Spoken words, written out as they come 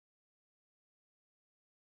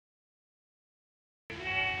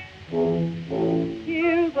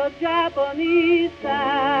Here's a Japanese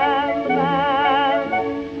sandman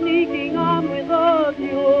sneaking on with a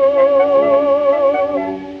duel.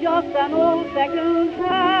 Just an old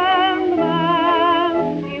second-hand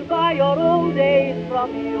man, he'll buy your old days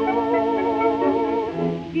from you.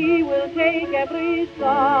 He will take every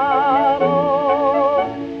sorrow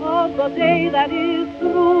of the day that is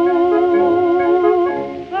through,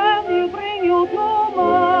 and he'll bring you tomorrow.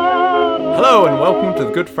 Hello and welcome to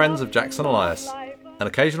the Good Friends of Jackson Elias, an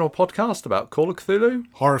occasional podcast about Call of Cthulhu,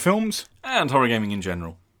 horror films, and horror gaming in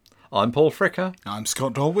general. I'm Paul Fricker. I'm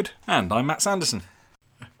Scott Dorwood. And I'm Matt Sanderson.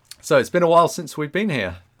 So it's been a while since we've been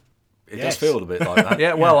here. It does feel a bit like that.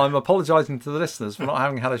 Yeah, well, I'm apologising to the listeners for not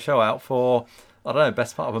having had a show out for, I don't know,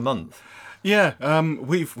 best part of a month. Yeah,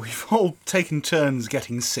 we've all taken turns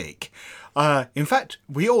getting sick. In fact,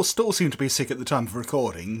 we all still seem to be sick at the time of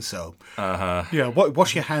recording, so... Yeah,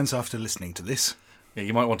 wash your hands after listening to this. Yeah,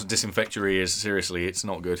 you might want to disinfect your ears. Seriously, it's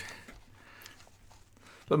not good.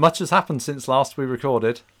 But much has happened since last we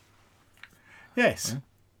recorded. Yes.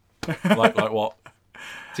 Like what?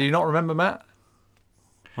 Do you not remember, Matt?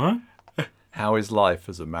 Huh? How is life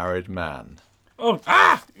as a married man? Oh,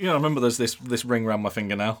 yeah, I remember there's this ring around my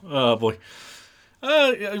finger now. Oh, boy.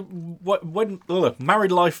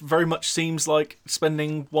 Married life very much seems like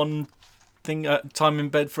spending one thing time in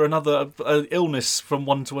bed for another, illness from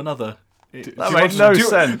one to another. That made no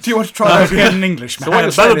sense. Do you want to try that again in English, man? So what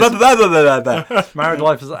you're saying is married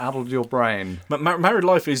life has addled your brain. Married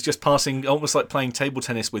life is just passing, almost like playing table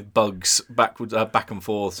tennis with bugs back and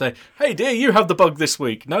forth. Say, hey dear, you have the bug this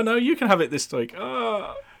week. No, you can have it this week.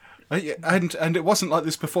 And it wasn't like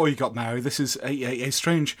this before you got married. This is a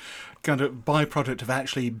strange kind of byproduct of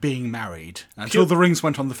actually being married. Until the rings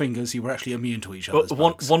went on the fingers, you were actually immune to each other's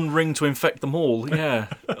bugs. One ring to infect them all, yeah.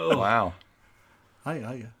 Oh. Wow.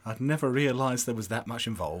 I'd never realised there was that much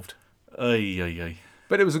involved. Ay.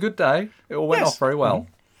 But it was a good day. It all went off very well.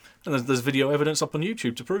 And there's video evidence up on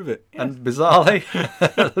YouTube to prove it. Yeah. And bizarrely,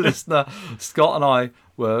 listener Scott and I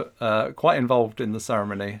were quite involved in the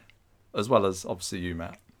ceremony, as well as obviously you,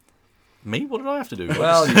 Matt. Me? What did I have to do?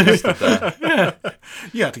 Well, you just stood there. Yeah.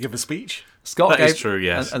 You had to give a speech. Scott is true,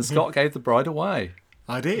 yes. And Scott gave the bride away.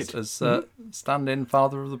 I did. As stand-in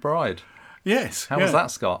father of the bride. Yes. How was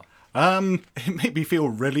that, Scott? It made me feel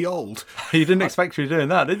really old. You didn't expect to be doing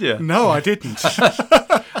that, did you? No, I didn't.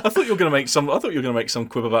 I thought you were going to make some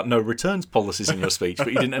quib about no returns policies in your speech, but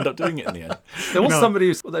you didn't end up doing it in the end. There was somebody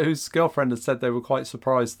whose girlfriend had said they were quite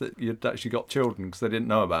surprised that you'd actually got children because they didn't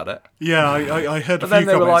know about it. Yeah, I heard but a few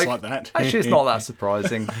then comments like that. Actually, it's not that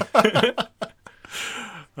surprising.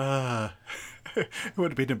 It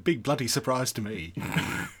would have been a big bloody surprise to me.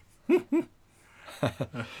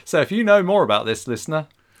 So if you know more about this, listener,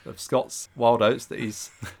 of Scott's wild oats that he's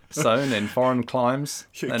sown in foreign climes,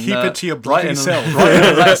 then, keep it to your bloody self.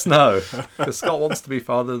 Let us know, because Scott wants to be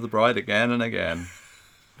father of the bride again and again.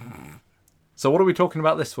 So what are we talking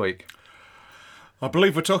about this week? I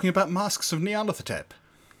believe we're talking about Masks of Nyarlathotep.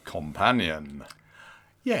 Companion.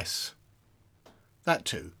 Yes. That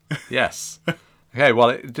too. Yes. Okay, well,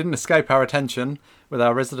 it didn't escape our attention with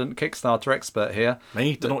our resident Kickstarter expert here.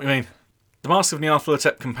 Me? Don't know what you mean. The Mask of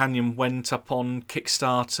Nyarlathotep Companion went up on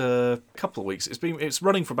Kickstarter a couple of weeks. It's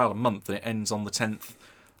running for about a month and it ends on the 10th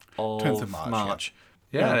of March.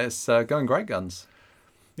 Yeah, it's going great guns.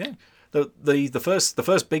 Yeah. The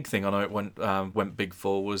first big thing I know it went big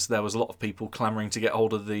for was there was a lot of people clamouring to get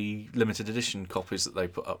hold of the limited edition copies that they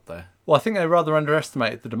put up there. Well, I think they rather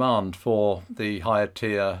underestimated the demand for the higher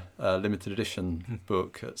tier limited edition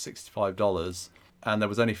book at $65, and there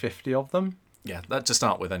was only 50 of them. Yeah, that to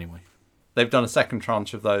start with anyway. They've done a second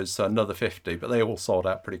tranche of those, so another 50, but they all sold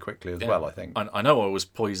out pretty quickly as well, I think. I know I was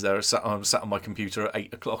poised there, sat on my computer at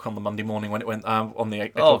 8 o'clock on the Monday morning when it went, on the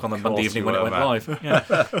 8 o'clock on the Monday evening when it went live. Yeah.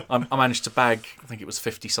 I managed to bag, I think it was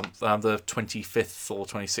 50-something, the 25th or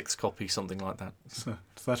 26th copy, something like that. So,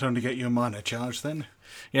 does that only get you a minor charge then?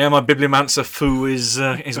 Yeah, my bibliomancer foo is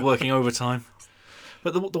working overtime.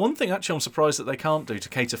 But the one thing actually I'm surprised that they can't do to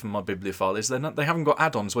cater for my bibliophile is they haven't got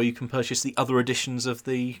add-ons where you can purchase the other editions of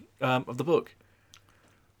the book.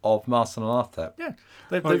 Of Masks of Nyarlathotep? Yeah.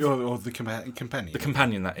 Or the companion. The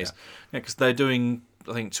companion, that is. Yeah, because they're doing,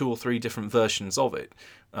 I think, 2 or 3 different versions of it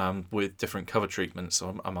with different cover treatments.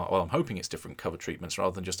 So I'm hoping it's different cover treatments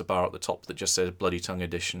rather than just a bar at the top that just says Bloody Tongue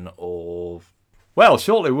Edition or... Well,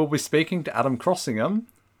 shortly we'll be speaking to Adam Crossingham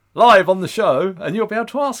live on the show, and you'll be able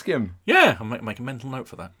to ask him. Yeah, I'll make a mental note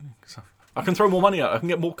for that. So I can throw more money out. I can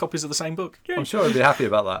get more copies of the same book. Yay. I'm sure he'll be happy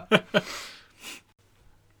about that.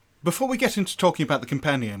 Before we get into talking about the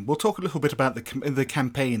companion, we'll talk a little bit about the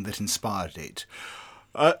campaign that inspired it.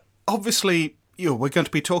 Obviously, we're going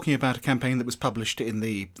to be talking about a campaign that was published in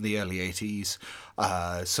the early 80s.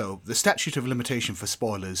 So the statute of limitation for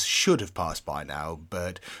spoilers should have passed by now,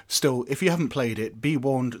 but still, if you haven't played it, be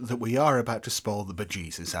warned that we are about to spoil the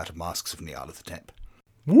bejesus out of Masks of Nyarlathotep.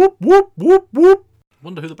 Whoop, whoop, whoop, whoop.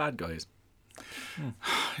 Wonder who the bad guy is.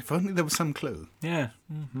 If only there was some clue. Yeah.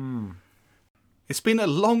 It's been a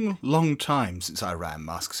long, long time since I ran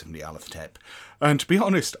Masks of Nyarlathotep, and to be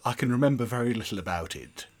honest, I can remember very little about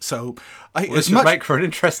it. So, This would make for an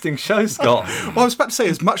interesting show, Scott. Well, I was about to say,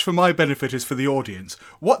 as much for my benefit as for the audience,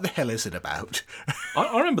 what the hell is it about?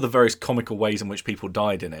 I remember the various comical ways in which people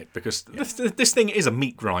died in it, because this thing is a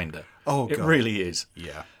meat grinder. Oh, God. It really is.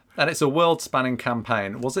 Yeah. And it's a world-spanning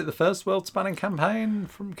campaign. Was it the first world-spanning campaign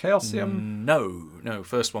from Chaosium? No.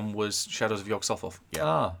 First one was Shadows of Yog-Sothoth. Yeah.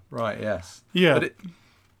 Ah, right, yes. Yeah.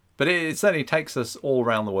 But it certainly takes us all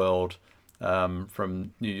around the world,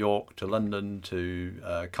 from New York to London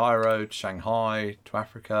to Cairo to Shanghai to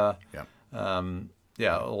Africa.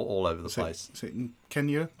 Yeah. All over the place. Is it in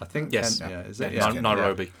Kenya? I think. Yes. Kenya, is it? Yeah.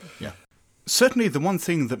 Nairobi. Yeah. Certainly the one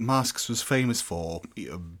thing that Masks was famous for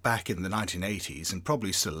back in the 1980s, and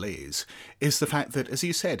probably still is the fact that, as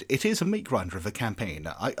you said, it is a meat grinder of a campaign.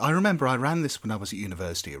 I remember I ran this when I was at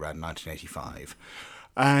university around 1985,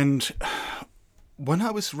 and when I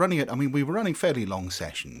was running it, I mean, we were running fairly long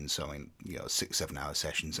sessions, 6-7 hour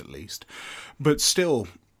sessions at least, but still,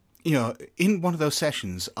 in one of those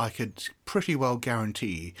sessions, I could pretty well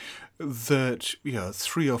guarantee that,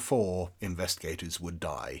 3 or 4 investigators would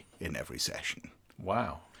die in every session.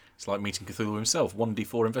 Wow. It's like meeting Cthulhu himself.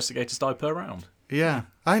 1d4 investigators die per round. Yeah.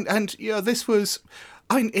 And this was...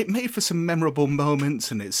 it made for some memorable moments,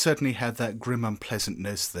 and it certainly had that grim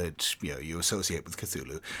unpleasantness that, you associate with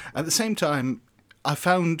Cthulhu. At the same time, I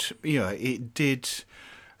found, it did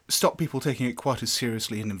stop people taking it quite as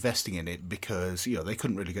seriously and investing in it because, they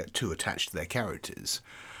couldn't really get too attached to their characters.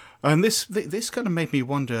 And this kind of made me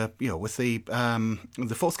wonder, with the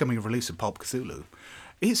forthcoming release of Pulp Cthulhu,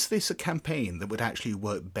 is this a campaign that would actually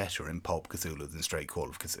work better in Pulp Cthulhu than straight Call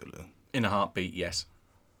of Cthulhu? In a heartbeat, yes.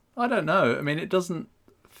 I don't know. I mean, it doesn't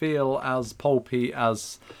feel as pulpy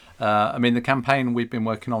as... the campaign we've been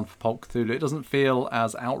working on for Pulp Cthulhu, it doesn't feel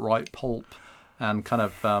as outright pulp and kind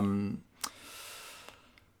of...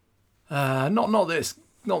 not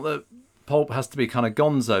that pulp has to be kind of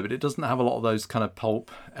gonzo, but it doesn't have a lot of those kind of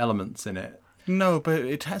pulp elements in it. No, but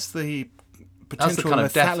it has the potential That's the kind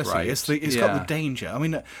of death lethality. rate. It's got the danger. I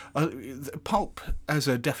mean, pulp as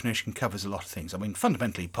a definition covers a lot of things. I mean,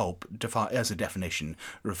 fundamentally, pulp as a definition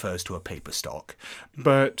refers to a paper stock,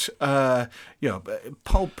 but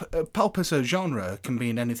pulp as a genre can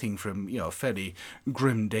mean anything from fairly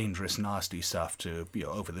grim, dangerous, nasty stuff to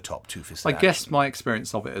over the top, two-fisted I action. guess my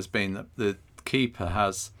experience of it has been that the Keeper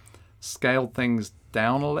has scaled things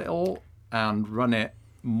down a little and run it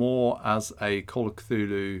more as a Call of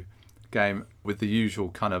Cthulhu game with the usual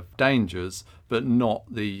kind of dangers, but not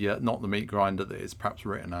the meat grinder that it's perhaps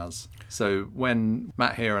written as. So when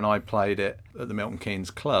Matt here and I played it at the Milton Keynes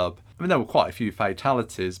Club, I mean, there were quite a few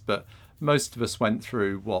fatalities, but most of us went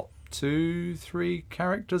through, 2-3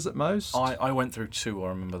 characters at most? I went through 2, I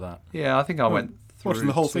remember that. Yeah, I think I went through From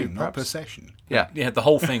the whole 2, thing, not perhaps. per session. Yeah, the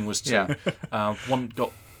whole thing was 2. Yeah. One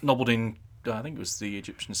got nobbled in, I think it was the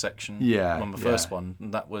Egyptian section. Yeah, on the first one,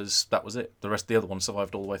 and that was it. The other one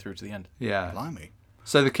survived all the way through to the end. Yeah. Blimey.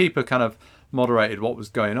 So the Keeper kind of moderated what was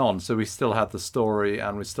going on. So we still had the story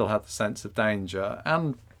and we still had the sense of danger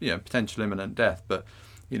and potential imminent death. But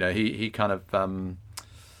he kind of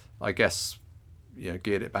I guess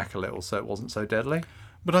geared it back a little so it wasn't so deadly.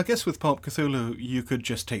 But I guess with Pulp Cthulhu, you could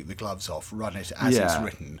just take the gloves off, run it as it's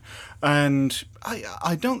written. And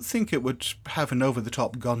I don't think it would have an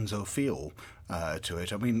over-the-top gonzo feel to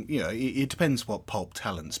it. I mean, it depends what pulp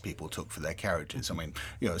talents people took for their characters. I mean,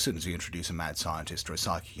 as soon as you introduce a mad scientist or a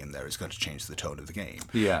psychic in there, it's going to change the tone of the game.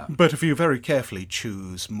 Yeah. But if you very carefully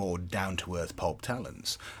choose more down-to-earth pulp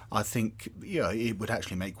talents, I think, it would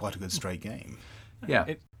actually make quite a good straight game.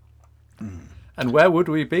 Yeah. And where would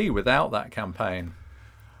we be without that campaign?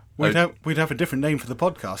 We'd have a different name for the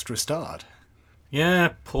podcast for a start.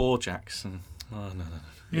 Yeah, poor Jackson. Oh, no.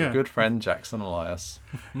 Your good friend Jackson Elias.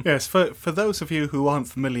 Yes, for those of you who aren't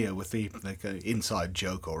familiar with the inside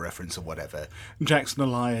joke or reference or whatever, Jackson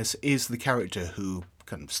Elias is the character who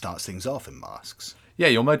kind of starts things off in Masks. Yeah,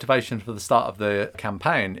 your motivation for the start of the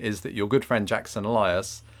campaign is that your good friend Jackson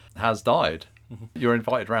Elias has died. You're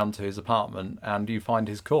invited round to his apartment and you find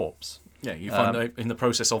his corpse. Yeah, you find out in the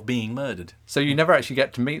process of being murdered. So you never actually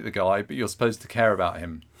get to meet the guy, but you're supposed to care about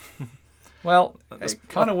him. Well, it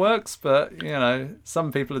kind of works, but,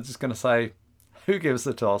 some people are just going to say, Who gives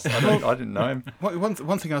the toss? I didn't know him. One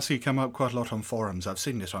thing I see come up quite a lot on forums, I've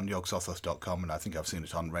seen it on Nyarlathotep.com and I think I've seen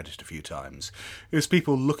it on Reddit a few times, is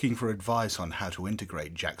people looking for advice on how to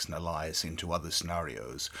integrate Jackson Elias into other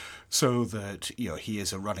scenarios so that he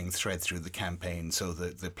is a running thread through the campaign, so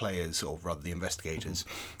that the players, or rather the investigators,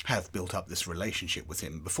 have built up this relationship with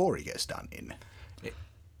him before he gets done in.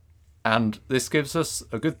 And this gives us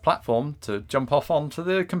a good platform to jump off onto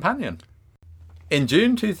the companion. In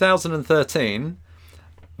June 2013,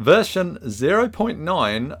 version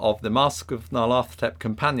 0.9 of the Mask of Nyarlathotep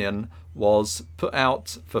companion was put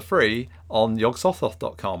out for free on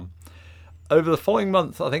Nyarlathotep.com. Over the following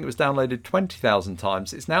month, I think it was downloaded 20,000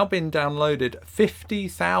 times. It's now been downloaded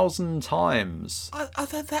 50,000 times. Are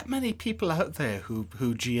there that many people out there who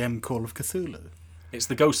GM Call of Cthulhu? It's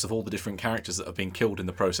the ghosts of all the different characters that have been killed in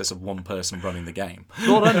the process of one person running the game.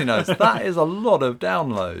 Lord only knows. That is a lot of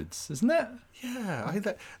downloads, isn't it? Yeah,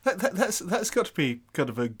 that's got to be kind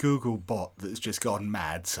of a Google bot that's just gone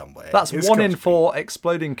mad somewhere. That's 1 in 4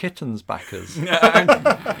 Exploding Kittens backers.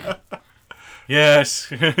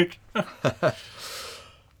 Yes.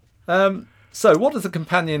 So what does the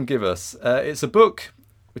companion give us? It's a book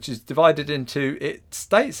which is divided into, it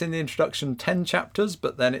states in the introduction 10 chapters,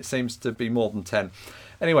 but then it seems to be more than 10.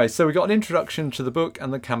 Anyway, so we got an introduction to the book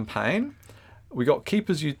and the campaign. We got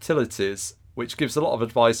Keeper's Utilities, which gives a lot of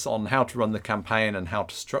advice on how to run the campaign and how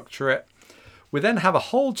to structure it. We then have a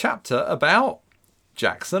whole chapter about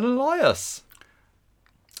Jackson Elias,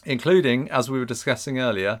 including, as we were discussing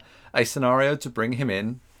earlier, a scenario to bring him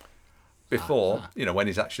in before, when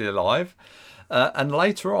he's actually alive. And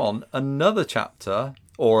later on, another chapter,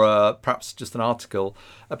 or perhaps just an article,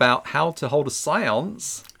 about how to hold a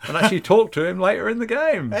seance and actually talk to him later in the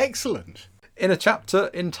game. Excellent. In a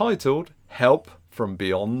chapter entitled Help from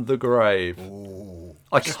Beyond the Grave. Ooh.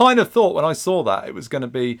 I kind of thought when I saw that it was going to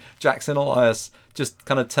be Jackson Elias just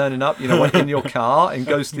kind of turning up, in your car in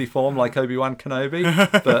ghostly form like Obi-Wan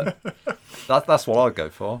Kenobi. But that's what I'd go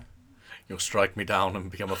for. You'll strike me down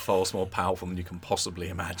and become a force more powerful than you can possibly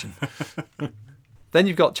imagine. Then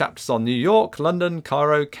you've got chapters on New York, London,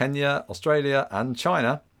 Cairo, Kenya, Australia and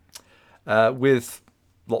China, with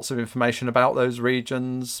lots of information about those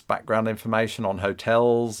regions, background information on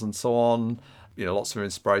hotels and so on. Lots of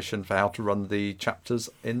inspiration for how to run the chapters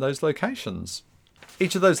in those locations.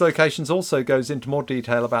 Each of those locations also goes into more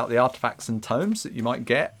detail about the artifacts and tomes that you might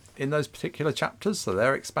get in those particular chapters, so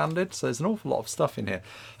they're expanded. So there's an awful lot of stuff in here.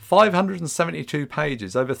 572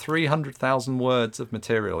 pages, over 300,000 words of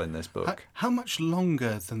material in this book. How much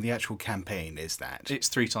longer than the actual campaign is that? It's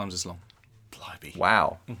 3 times as long. Blimey.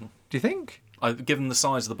 Wow. Mm-hmm. Do you think? Given the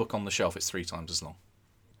size of the book on the shelf, it's 3 times as long.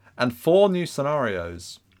 And 4 new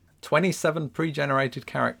scenarios, 27 pre-generated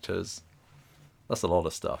characters. That's a lot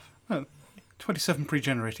of stuff. Oh, 27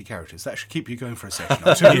 pre-generated characters. That should keep you going for a session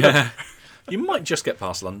or two. Yeah. You might just get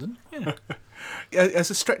past London. Yeah.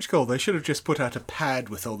 As a stretch goal, they should have just put out a pad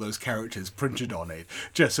with all those characters printed on it,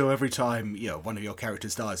 just so every time one of your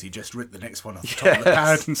characters dies, you just rip the next one off the top of the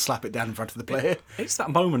pad and slap it down in front of the player. It's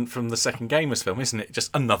that moment from the second Gamers film, isn't it? Just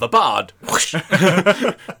another bard.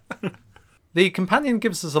 The companion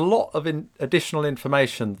gives us a lot of additional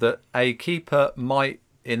information that a keeper might,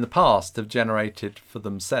 in the past, have generated for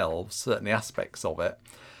themselves, certainly aspects of it.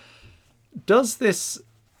 Does this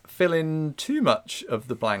fill in too much of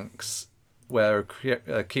the blanks where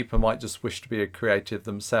a keeper might just wish to be a creative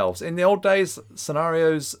themselves? In the old days,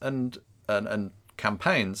 scenarios and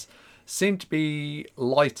campaigns seem to be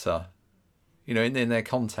lighter, in their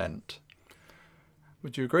content.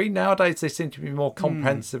 Would you agree? Nowadays, they seem to be more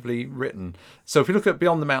comprehensively written. So if you look at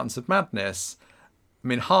Beyond the Mountains of Madness,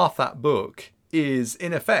 half that book is,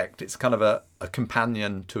 in effect, it's kind of a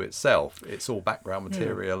companion to itself. It's all background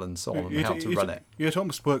material and so on, and how to run it. It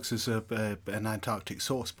almost works as an Antarctic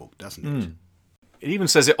source book, doesn't it? It even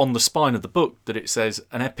says it on the spine of the book that it says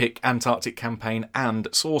an epic Antarctic campaign and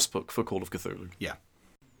source book for Call of Cthulhu. Yeah.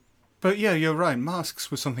 But yeah, you're right. Masks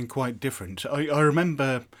was something quite different. I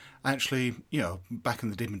remember actually, back in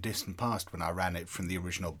the dim and distant past when I ran it from the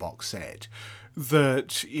original box set,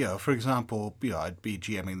 that, for example, I'd be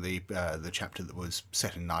GMing the chapter that was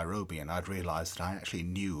set in Nairobi, and I'd realise that I actually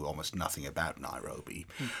knew almost nothing about Nairobi.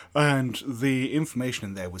 And the information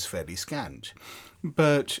in there was fairly scant.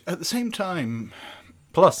 But at the same time...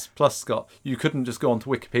 Plus, Scott, you couldn't just go onto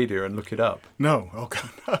Wikipedia and look it up. No, okay.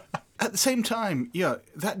 At the same time,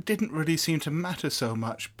 that didn't really seem to matter so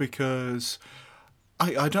much because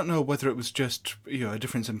I don't know whether it was just a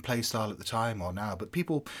difference in play style at the time or now, but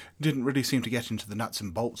people didn't really seem to get into the nuts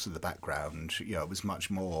and bolts of the background. It was much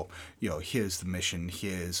more, here's the mission,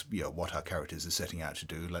 here's what our characters are setting out to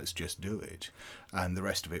do, let's just do it, and the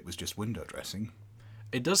rest of it was just window dressing.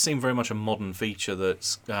 It does seem very much a modern feature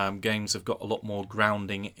that games have got a lot more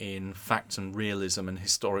grounding in fact and realism and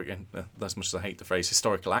historic, and as much as I hate the phrase,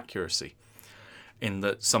 historical accuracy. In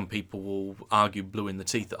that some people will argue blue in the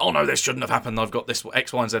teeth that, oh no, this shouldn't have happened, I've got this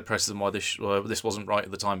X, Y and Z presses and why this wasn't right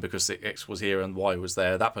at the time because the X was here and Y was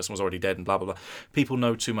there, that person was already dead and blah blah blah. People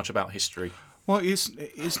know too much about history. Well, it's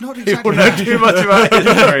not exactly... People know too much about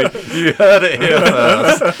history. You heard it here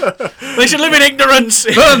first. They should live in ignorance!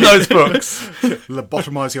 Burn those books!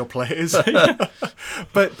 Lobotomise your players.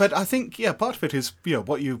 But I think, part of it is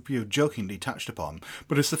what you jokingly touched upon,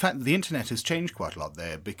 but it's the fact that the internet has changed quite a lot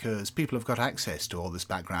there because people have got access to all this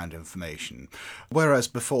background information. Whereas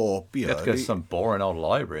before... You had to go to some boring old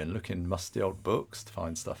library and look in musty old books to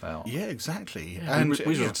find stuff out. Yeah, exactly. Yeah, and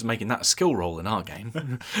we were just making that a skill roll in our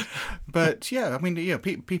game. But... I mean,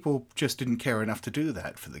 people just didn't care enough to do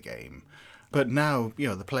that for the game. But now,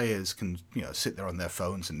 the players can, sit there on their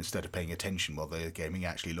phones and instead of paying attention while they're gaming,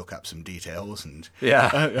 actually look up some details and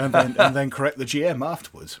and then correct the GM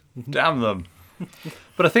afterwards. Damn them!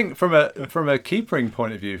 But I think from a keepering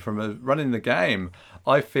point of view, running the game,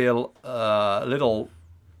 I feel a little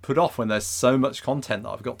put off when there's so much content that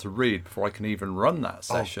I've got to read before I can even run that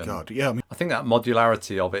session. Oh God, yeah. I think that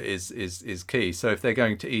modularity of it is key. So if they're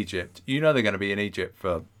going to Egypt, they're going to be in Egypt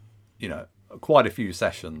for, quite a few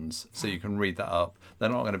sessions, so you can read that up. They're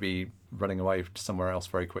not going to be running away to somewhere else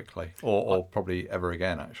very quickly, or probably ever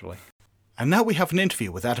again, actually. And now we have an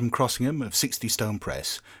interview with Adam Crossingham of 60 Stone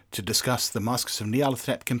Press to discuss the Masks of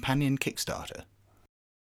Nyarlathotep Companion Kickstarter.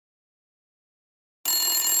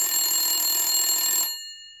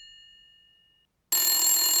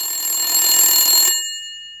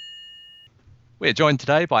 We're joined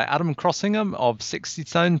today by Adam Crossingham of 60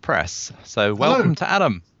 Stone Press. So welcome to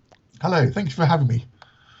Adam. Hello, thank you for having me.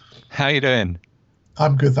 How are you doing?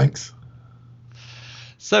 I'm good, thanks.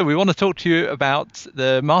 So we want to talk to you about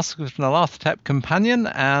the Masks of Nyarlathotep Companion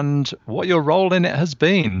and what your role in it has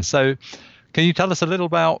been. So can you tell us a little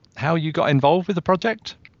about how you got involved with the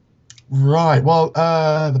project? Right, well,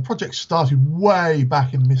 the project started way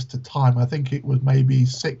back in Mr. Time. I think it was maybe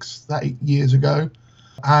 8 years ago.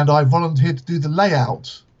 And I volunteered to do the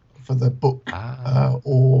layout for the book,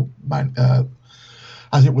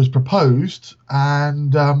 as it was proposed.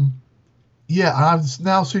 And I've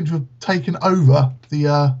now seem to have taken over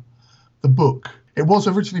the book. It was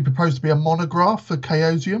originally proposed to be a monograph for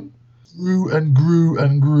Chaosium. Grew and grew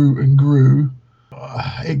and grew and grew.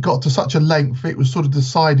 It got to such a length, it was sort of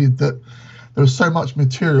decided that there was so much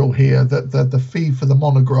material here that the fee for the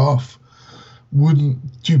monograph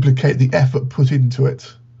wouldn't duplicate the effort put into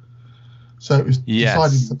it. So it was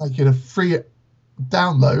decided to make it a free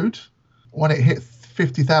download. When it hit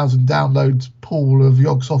 50,000 downloads, pool of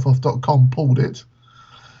yogsofoff.com pulled it,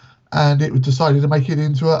 and it was decided to make it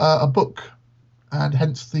into a book, and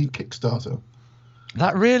hence the Kickstarter.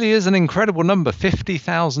 That really is an incredible number,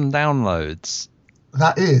 50,000 downloads.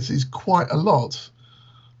 That is quite a lot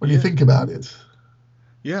when you think about it.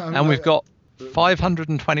 Yeah, and we've got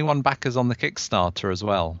 521 backers on the Kickstarter as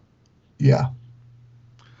well. Yeah.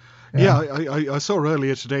 Yeah, I saw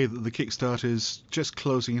earlier today that the Kickstarter is just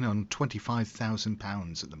closing in on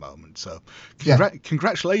 £25,000 at the moment. So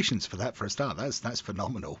congratulations for that for a start. That's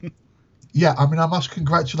phenomenal. Yeah, I mean, I must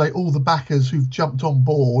congratulate all the backers who've jumped on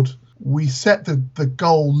board. We set the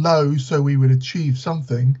goal low so we would achieve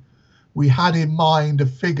something. We had in mind a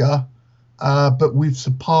figure, but we've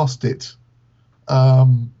surpassed it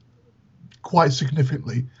quite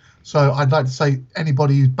significantly. So I'd like to say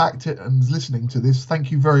anybody who's backed it and is listening to this,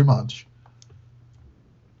 thank you very much.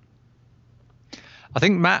 I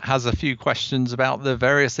think Matt has a few questions about the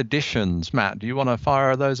various editions. Matt, do you want to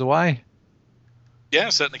fire those away? Yeah,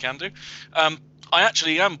 certainly can do. I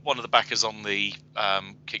actually am one of the backers on the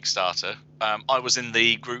Kickstarter. I was in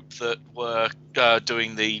the group that were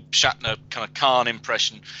doing the Shatner kind of Khan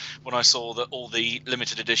impression when I saw that all the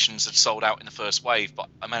limited editions had sold out in the first wave, but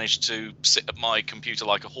I managed to sit at my computer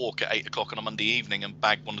like a hawk at 8 o'clock on a Monday evening and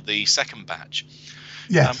bag one of the second batch.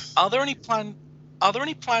 Yes. Are there any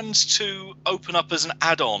plans to open up as an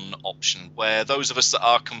add-on option where those of us that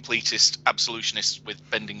are completist absolutionists with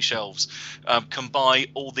bending shelves can buy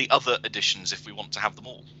all the other editions if we want to have them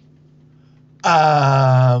all?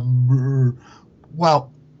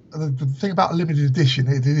 Well, the thing about a limited edition,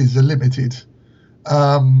 it is a limited,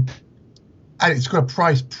 and it's got a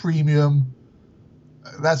price premium.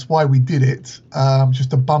 That's why we did it,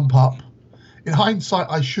 just to bump up. in hindsight,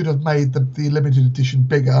 I should have made the limited edition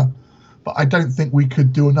bigger, but I don't think we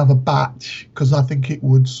could do another batch because I think it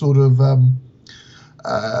would sort of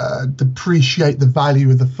depreciate the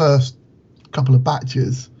value of the first couple of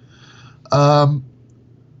batches. So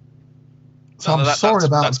I'm sorry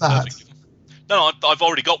about that. Perfect. No, I've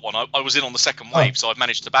already got one. I was in on the second wave, so I've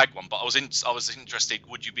managed to bag one. But I was interested.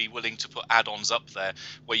 Would you be willing to put add-ons up there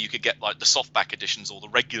where you could get like the softback editions or the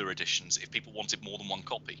regular editions if people wanted more than one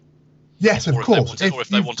copy? Yes, of course. Or if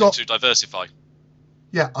they wanted to diversify.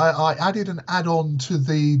 Yeah, I added an add-on to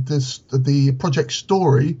the Project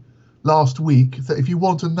Story last week. That if you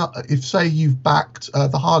want if say you've backed the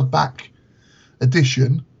hardback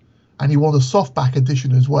edition and you want a softback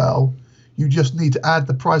edition as well, you just need to add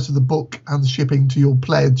the price of the book and the shipping to your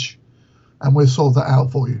pledge, and we'll sort that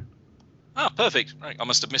out for you. Ah, perfect. Right, I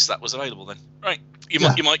must have missed that was available then. Right, you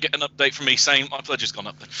might get an update from me saying my pledge has gone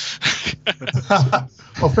up then.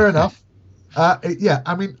 Well, fair enough.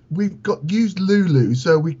 I mean, we've used Lulu,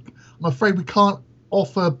 so I'm afraid we can't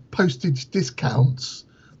offer postage discounts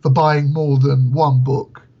for buying more than one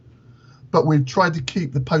book, but we've tried to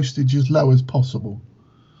keep the postage as low as possible.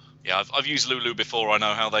 Yeah, I've used Lulu before. I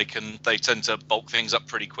know how they tend to bulk things up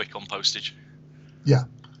pretty quick on postage. Yeah.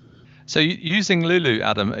 So using Lulu,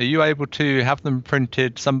 Adam, are you able to have them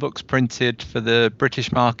printed, some books printed for the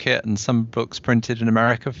British market and some books printed in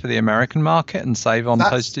America for the American market and save on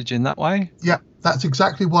postage in that way? Yeah, that's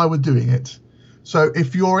exactly why we're doing it. So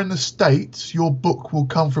if you're in the States, your book will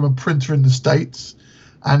come from a printer in the States.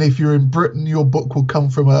 And if you're in Britain, your book will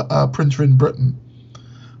come from a printer in Britain.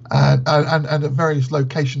 And at various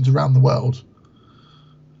locations around the world.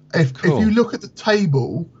 If you look at the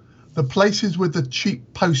table, the places with the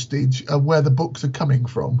cheap postage are where the books are coming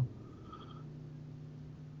from.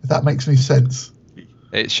 If that makes any sense.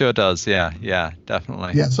 It sure does, yeah,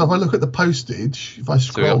 definitely. Yeah, so if I look at the postage, if I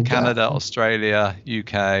scroll so we got Canada, down, Australia,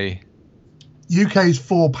 UK. UK is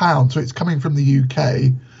 £4, so it's coming from the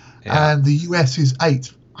UK, and the US is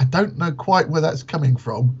 £8. I don't know quite where that's coming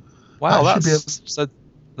from. Wow,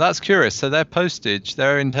 that's curious. So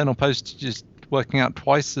their internal postage is working out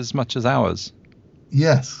twice as much as ours.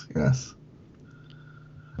 Yes. Well,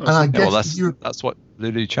 And I guess that's what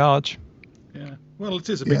Lulu charge. Yeah. Well, it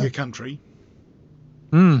is a bigger country.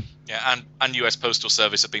 Yeah, and US Postal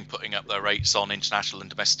Service have been putting up their rates on international and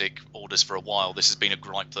domestic orders for a while. This has been a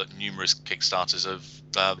gripe that numerous Kickstarters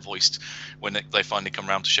have voiced when they finally come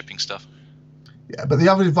around to shipping stuff. Yeah, but the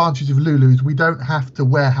other advantage of Lulu is we don't have to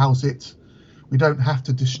warehouse it. We don't have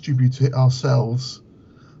to distribute it ourselves.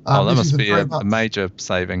 That must be a major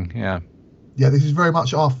saving, yeah. Yeah, this is very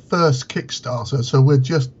much our first Kickstarter, so we're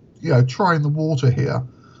just, trying the water here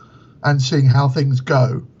and seeing how things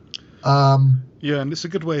go. Yeah, and it's a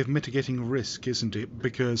good way of mitigating risk, isn't it?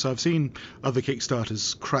 Because I've seen other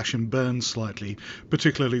Kickstarters crash and burn slightly,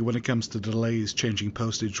 particularly when it comes to delays, changing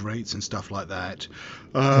postage rates and stuff like that.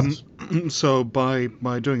 Yes. So by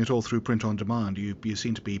doing it all through print on demand, you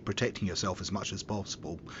seem to be protecting yourself as much as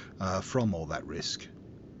possible from all that risk.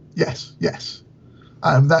 Yes.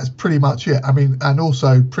 That's pretty much it. I mean, and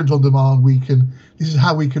also print on demand, this is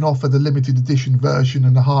how we can offer the limited edition version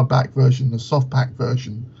and the hardback version, the softback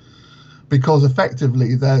version. Because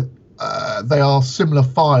effectively they are similar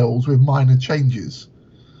files with minor changes.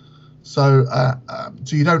 So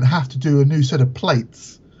you don't have to do a new set of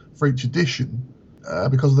plates for each edition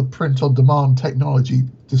because the print-on-demand technology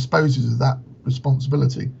disposes of that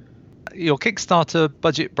responsibility. Your Kickstarter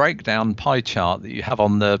budget breakdown pie chart that you have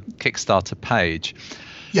on the Kickstarter page.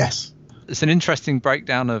 Yes. It's an interesting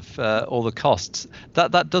breakdown of all the costs.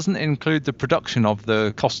 That doesn't include the production of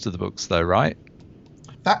the cost of the books though, right?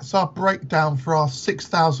 That's our breakdown for our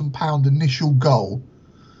 £6,000 initial goal.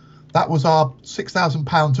 That was our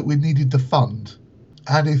 £6,000 that we needed to fund.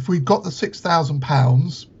 And if we got the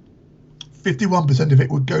 £6,000, 51% of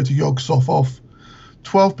it would go to Yogg-Sothoth,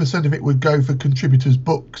 12% of it would go for contributors'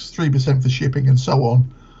 books, 3% for shipping, and so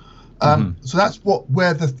on. So that's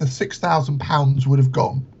where the £6,000 would have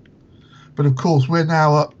gone. But of course, we're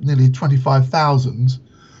now up nearly 25,000.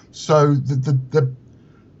 So the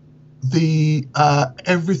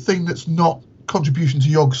everything that's not contribution to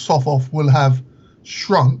Yogg-Sothoth will have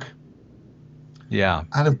shrunk. Yeah.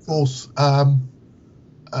 And of course,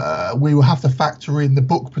 we will have to factor in the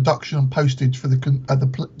book production and postage for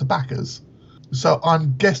the backers. So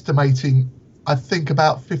I'm guesstimating, I think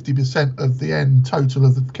about 50% of the end total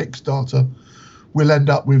of the Kickstarter will end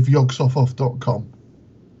up with Yogg-Sothoth.com.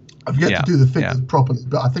 I've yet to do the figures properly,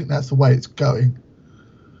 but I think that's the way it's going.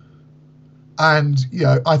 And,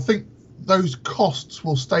 I think those costs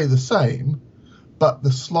will stay the same, but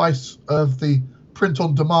the slice of the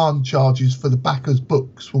print-on-demand charges for the backers'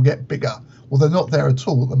 books will get bigger Well, they're not there at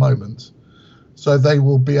all at the moment. So they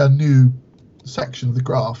will be a new section of the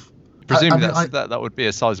graph. Presumably that would be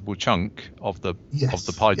a sizable chunk of the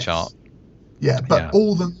pie chart. Yeah, but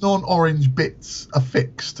all the non-orange bits are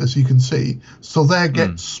fixed, as you can see. So they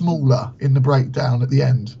get smaller in the breakdown at the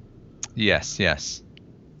end. Yes. Yeah,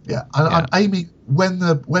 and I'm aiming when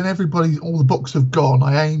all the books have gone,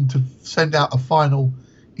 I aim to send out a final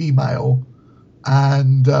email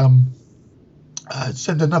and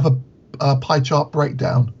send another pie chart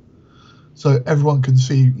breakdown, so everyone can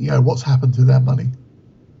see what's happened to their money.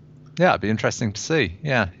 Yeah, it'd be interesting to see.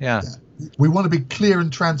 Yeah. We want to be clear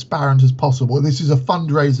and transparent as possible. This is a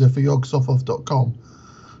fundraiser for yogsofoff.com,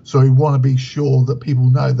 so we want to be sure that people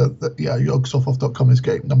know that yogsofoff.com is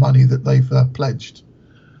getting the money that they've pledged.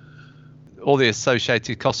 All the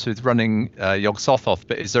associated costs with running Yog-Sothoth,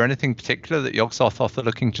 but is there anything particular that Yog-Sothoth are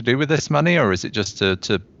looking to do with this money, or is it just to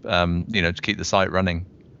keep the site running?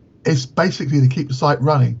 It's basically to keep the site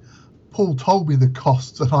running. Paul told me the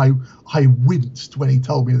costs, and I winced when he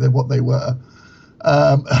told me what they were.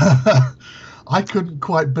 I couldn't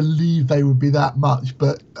quite believe they would be that much,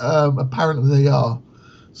 but apparently they are.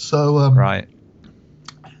 So right.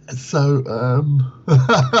 So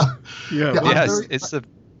it's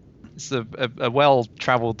a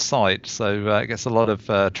well-travelled site, so it gets a lot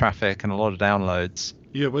of traffic and a lot of downloads.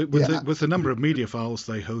 Yeah, with the number of media files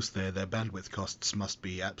they host there, their bandwidth costs must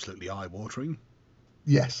be absolutely eye-watering.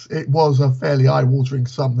 Yes, it was a fairly eye-watering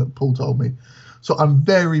sum that Paul told me. So I'm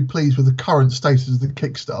very pleased with the current status of the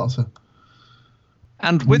Kickstarter.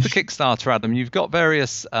 And with the Kickstarter, Adam, you've got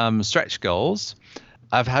various stretch goals.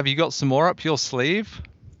 Have you got some more up your sleeve?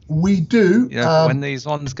 We do. When these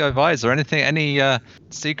ones go by, is there any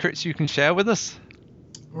secrets you can share with us?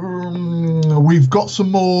 We've got some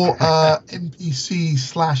more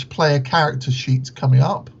NPC/player character sheets coming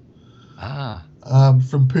up.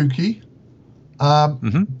 From Pookie.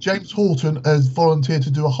 James Horton has volunteered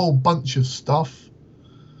to do a whole bunch of stuff,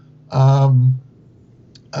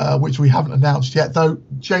 which we haven't announced yet, though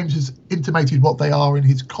James has intimated what they are in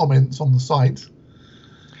his comments on the site.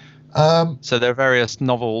 So there are various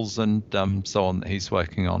novels and so on that he's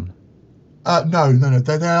working on. No.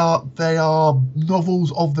 They are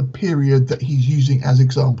novels of the period that he's using as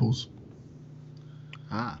examples.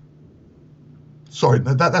 Sorry,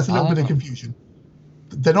 that's a little bit of confusion.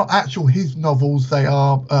 They're not actual his novels. They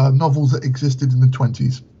are novels that existed in the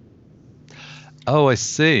 20s. Oh, I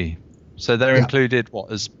see. So they're included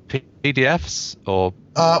as PDFs or?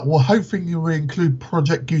 We're hoping you will include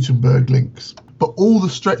Project Gutenberg links. But all the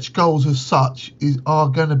stretch goals as such are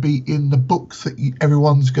going to be in the books that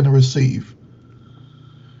everyone's going to receive.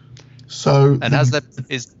 So, and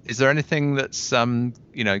is there anything that's going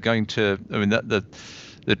to? I mean, the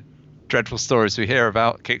dreadful stories we hear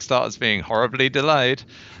about Kickstarters being horribly delayed.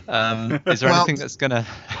 Is there anything that's going to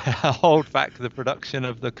hold back the production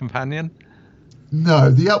of the companion? No.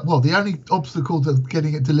 The only obstacle to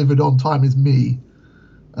getting it delivered on time is me.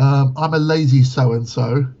 I'm a lazy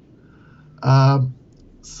so-and-so.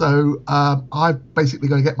 So I've basically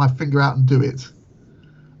got to get my finger out and do it.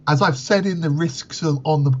 As I've said in the risks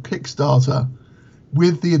on the Kickstarter,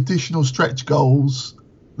 with the additional stretch goals,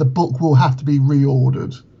 the book will have to be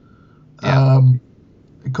reordered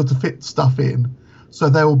because to fit stuff in. So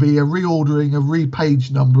there will be a reordering, a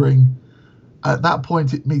repage numbering. At that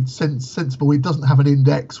point, it makes sensible. It doesn't have an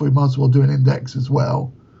index, so we might as well do an index as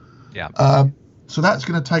well. Yeah. So that's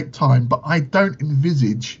going to take time, but I don't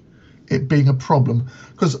envisage it being a problem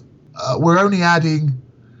because we're only adding,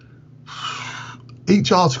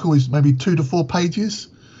 each article is maybe 2 to 4 pages,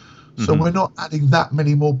 so we're not adding that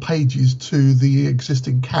many more pages to the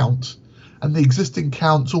existing count, and the existing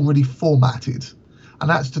count's already formatted, and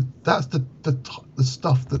that's the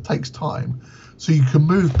stuff that takes time. So you can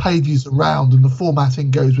move pages around, and the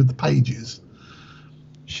formatting goes with the pages.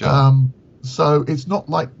 Sure. So it's not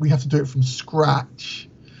like we have to do it from scratch,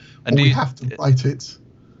 and we have to write it.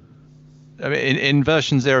 I mean, in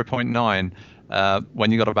version 0.9,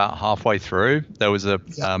 when you got about halfway through, there was a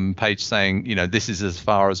page saying, this is as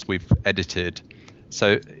far as we've edited.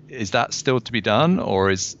 So is that still to be done, or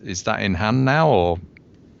is that in hand now, or?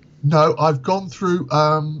 No, I've gone through.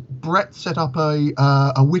 Brett set up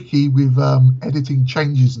a wiki with editing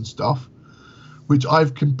changes and stuff, which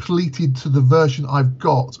I've completed to the version I've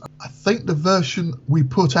got. I think the version we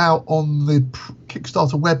put out on the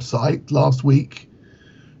Kickstarter website last week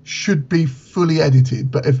should be fully edited,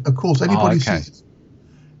 but if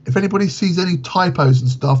anybody sees any typos and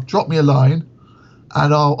stuff, drop me a line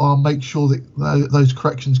and I'll make sure that those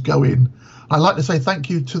corrections go in. I'd like to say thank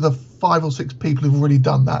you to the 5 or 6 people who've already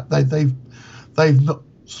done that. They've not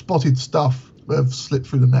spotted stuff that have slipped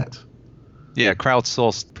through the net. Yeah,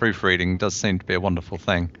 crowdsourced proofreading does seem to be a wonderful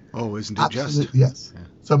thing. Oh, isn't it Absolutely, just? yes. Yeah.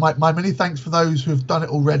 So my many thanks for those who have done it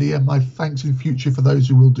already, and my thanks in future for those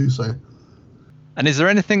who will do so. And is there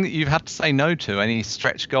anything that you've had to say no to? Any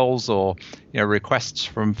stretch goals or requests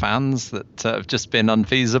from fans that have just been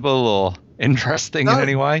unfeasible or interesting in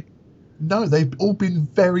any way? No, they've all been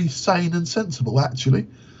very sane and sensible, actually.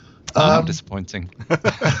 How disappointing.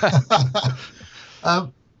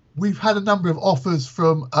 We've had a number of offers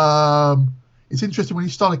from. It's interesting when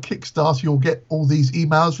you start a Kickstarter, you'll get all these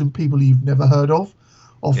emails from people you've never heard of,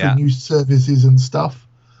 offering you services and stuff.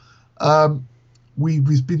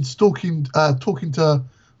 We've been talking to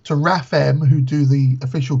RAF M, who do the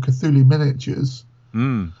official Cthulhu miniatures,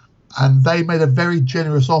 and they made a very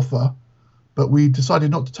generous offer, but we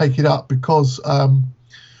decided not to take it up because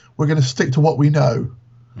we're going to stick to what we know,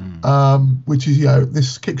 which is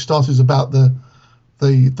this Kickstarter is about the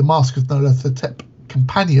Mask of Nyarlathotep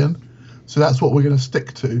companion, so that's what we're going to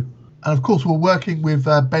stick to. And of course, we're working with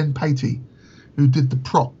Ben Patey, who did the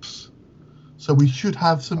props, so we should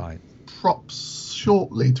have some props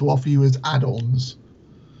shortly to offer you as add-ons.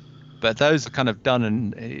 But those are kind of done,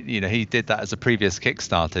 and he did that as a previous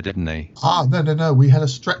Kickstarter, didn't he? No. We had a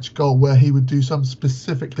stretch goal where he would do some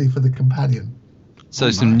specifically for the companion. So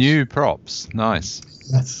some new props, nice.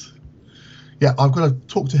 Yes. Yeah, I've got to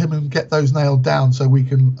talk to him and get those nailed down so we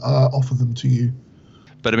can offer them to you.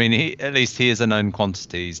 But I mean, at least he is a known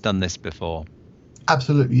quantity. He's done this before.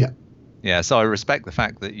 Absolutely, yeah. Yeah, so I respect the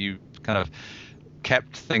fact that you kind of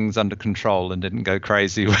kept things under control and didn't go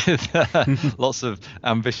crazy with lots of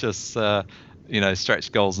ambitious,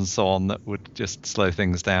 stretch goals and so on that would just slow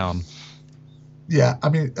things down. Yeah, I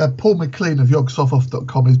mean, Paul McLean of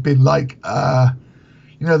yogsofoff.com has been like,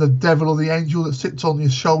 the devil or the angel that sits on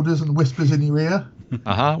your shoulders and whispers in your ear.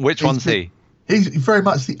 Which one's he? He's very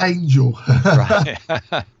much the angel. Right.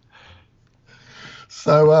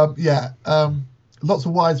 So, lots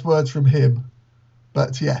of wise words from him.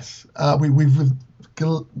 But yes, we've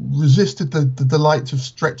resisted the delights of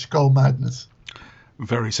stretch goal madness.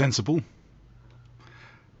 Very sensible.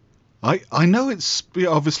 I know it's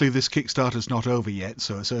obviously this Kickstarter's not over yet,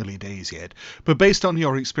 so it's early days yet. But based on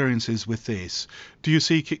your experiences with this, do you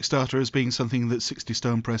see Kickstarter as being something that 60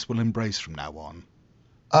 Stone Press will embrace from now on?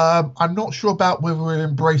 I'm not sure about whether we'll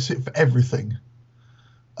embrace it for everything.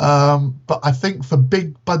 But I think for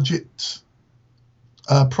big budget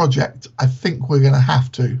project, I think we're going to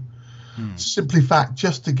have to. Simply fact,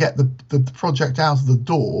 just to get the project out of the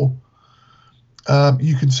door,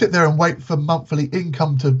 you can sit there and wait for monthly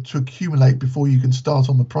income to accumulate before you can start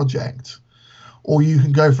on the project, or you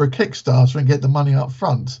can go for a Kickstarter and get the money up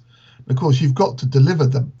front. Of course, you've got to deliver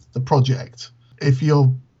the project. If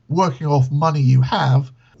you're working off money you have,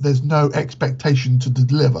 there's no expectation to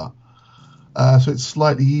deliver, so it's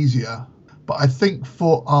slightly easier. But I think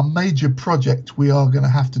for our major project, we are going to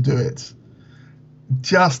have to do it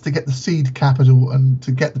just to get the seed capital and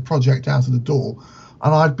to get the project out of the door.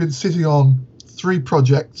 And I've been sitting on 3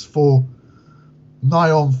 projects for nigh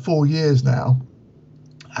on 4 years now,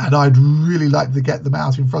 and I'd really like to get them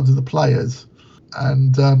out in front of the players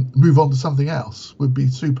and move on to something else. Would be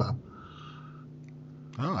super.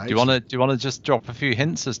 Oh, do you want to just drop a few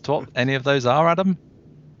hints as to what any of those are, Adam?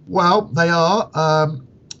 Well, they are.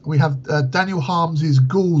 We have Daniel Harms's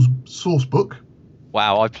Ghouls source book.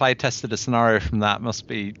 Wow, I play tested a scenario from that. Must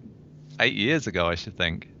be 8 years ago, I should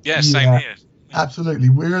think. Yeah, same here. Absolutely.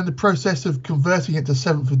 We're in the process of converting it to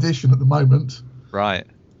 7th edition at the moment. Right.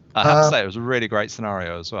 I have to say, it was a really great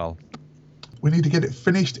scenario as well. We need to get it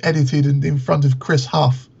finished, edited, and in front of Chris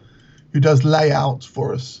Huff, who does layouts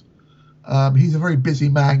for us. He's a very busy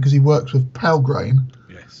man because he works with Pelgrain.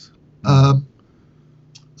 Yes.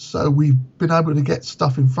 So we've been able to get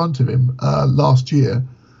stuff in front of him last year.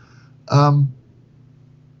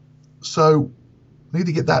 So need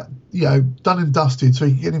to get that, done and dusted so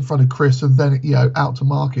he can get in front of Chris and then, out to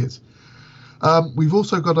market. We've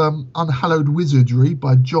also got Unhallowed Wizardry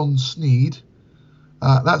by John Sneed.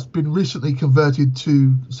 That's been recently converted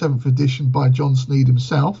to 7th edition by John Sneed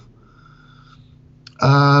himself.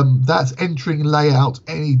 That's entering layout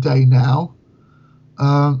any day now.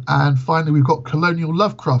 And finally, we've got Colonial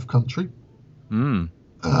Lovecraft Country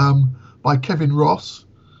by Kevin Ross.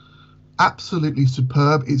 Absolutely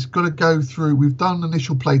superb. It's got to go through. We've done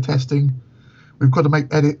initial play testing. We've got to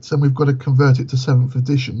make edits and we've got to convert it to 7th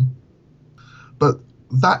edition. But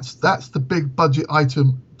that's the big budget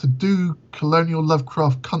item. To do Colonial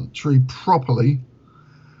Lovecraft Country properly,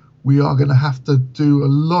 we are going to have to do a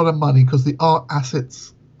lot of money because the art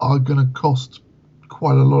assets are going to cost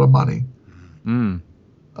quite a lot of money.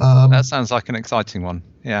 That sounds like an exciting one.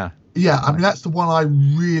 Yeah. Yeah, I mean, that's the one I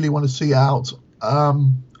really want to see out.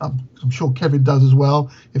 I'm sure Kevin does as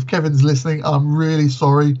well. If Kevin's listening, I'm really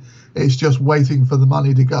sorry. It's just waiting for the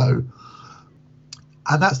money to go.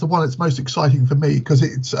 And that's the one that's most exciting for me because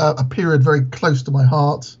it's a period very close to my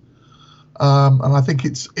heart. And I think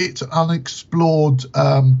it's an unexplored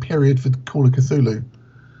period for Call of Cthulhu.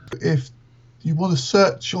 If you want to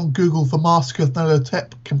search on Google for Mask of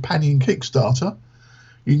Nyarlathotep Companion Kickstarter,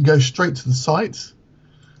 you can go straight to the site.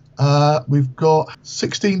 We've got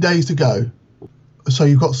 16 days to go. So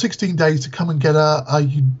you've got 16 days to come and get a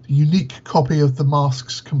unique copy of the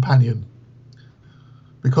Mask's Companion.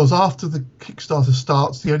 Because after the Kickstarter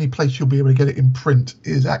starts, the only place you'll be able to get it in print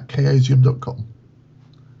is at chaosium.com.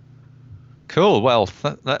 Cool. Well,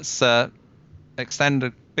 let's extend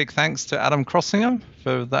a big thanks to Adam Crossingham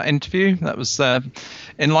for that interview. That was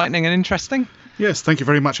enlightening and interesting. Yes, thank you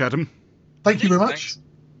very much, Adam. Thank you very much.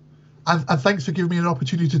 And thanks for giving me an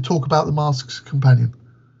opportunity to talk about the Mask's Companion.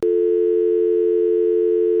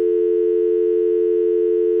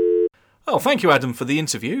 Oh, thank you, Adam, for the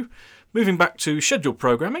interview. Moving back to scheduled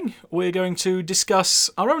programming, we're going to discuss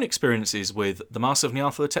our own experiences with the Mask of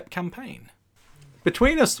Nyarlathotep campaign.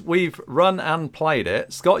 Between us, we've run and played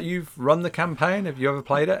it. Scott, you've run the campaign. Have you ever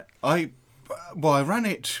played it? I ran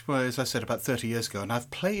it, as I said, about 30 years ago, and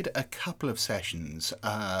I've played a couple of sessions.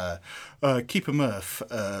 Keeper Murph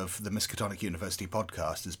of the Miskatonic University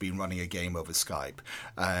podcast has been running a game over Skype,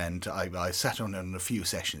 and I sat on a few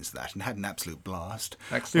sessions of that and had an absolute blast.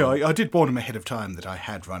 Excellent. You know, I did warn him ahead of time that I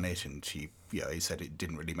had run it, and he said it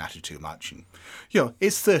didn't really matter too much. And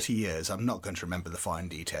it's 30 years. I'm not going to remember the fine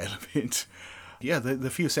detail of it. Yeah, the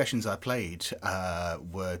few sessions I played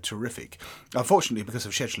were terrific. Unfortunately, because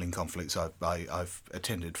of scheduling conflicts, I've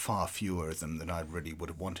attended far fewer of them than I really would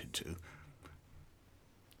have wanted to.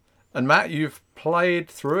 And Matt, you've played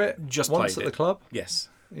through it Just once played at the club? Yes.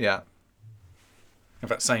 Yeah. In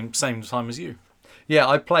fact, same time as you. Yeah,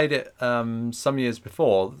 I played it some years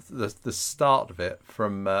before, the start of it,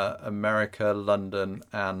 from America, London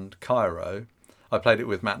and Cairo. I played it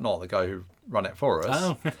with Matt Knott, the guy who run it for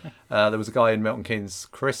us. Oh. There was a guy in Milton Keynes,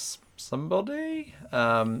 Chris somebody.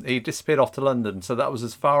 He disappeared off to London, so that was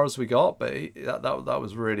as far as we got, but that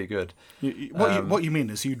was really good. What you mean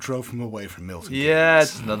is you drove him away from Milton Keynes? Yeah,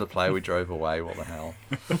 just another player. We drove away. What the hell?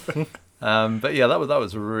 But yeah, that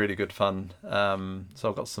was really good fun. So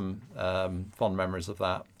I've got some fond memories of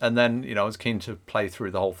that. And then I was keen to play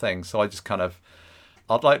through the whole thing, so I just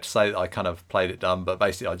I'd like to say that I kind of played it dumb, but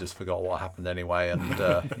basically I just forgot what happened anyway,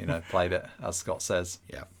 and played it as Scott says.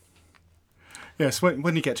 Yeah. Yes,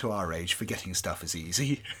 when you get to our age, forgetting stuff is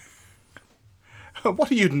easy.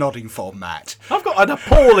 What are you nodding for, Matt? I've got an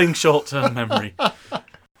appalling short-term memory.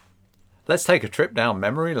 Let's take a trip down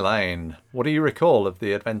memory lane. What do you recall of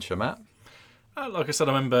the adventure, Matt? Like I said,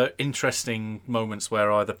 I remember interesting moments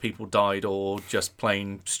where either people died or just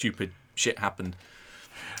plain stupid shit happened.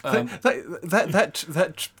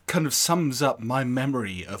 That kind of sums up my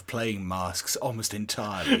memory of playing Masks almost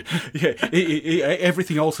entirely. Yeah,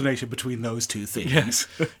 everything alternated between those two things.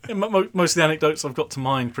 Yeah, most of the anecdotes I've got to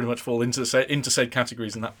mind pretty much fall into said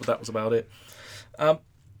categories, and that was about it.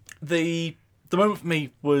 The moment for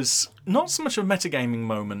me was not so much a metagaming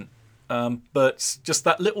moment, but just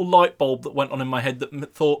that little light bulb that went on in my head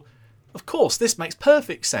that thought, of course, this makes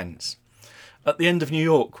perfect sense. At the end of New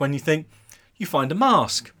York, when you find a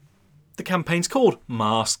mask. The campaign's called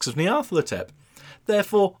Masks of Nyarlathotep.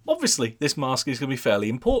 Therefore, obviously, this mask is going to be fairly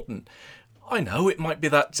important. I know it might be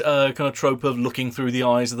that kind of trope of looking through the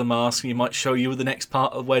eyes of the mask and you might show you the next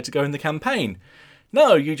part of where to go in the campaign.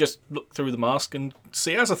 No, you just look through the mask and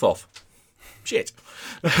see Azathoth. Shit.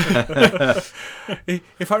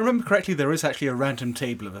 If I remember correctly, there is actually a random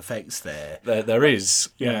table of effects there. There is,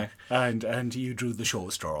 yeah. And you drew the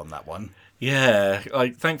short straw on that one. Yeah,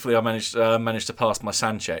 thankfully I managed to pass my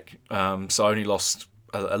sand check, so I only lost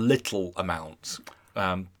a little amount.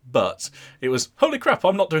 But it was, holy crap,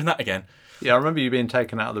 I'm not doing that again. Yeah, I remember you being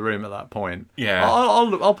taken out of the room at that point. Yeah.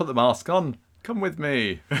 I'll put the mask on. Come with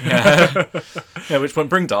me. Yeah. Yeah, which point,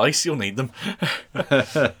 bring dice, you'll need them.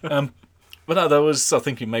 But no, there was, I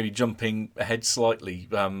think, maybe jumping ahead slightly,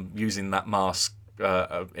 using that mask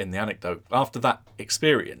in the anecdote. After that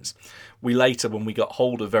experience, we later, when we got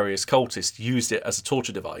hold of various cultists, used it as a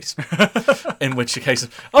torture device. In which case,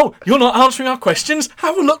 oh, you're not answering our questions?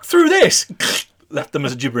 Have a look through this. Left them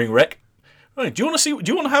as a gibbering wreck. Right, do you want to see?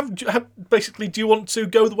 Do you want to have? Do you want to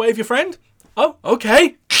go the way of your friend? Oh,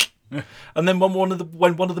 okay. And then when one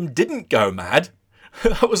of them didn't go mad,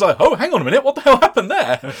 I was like, oh, hang on a minute, what the hell happened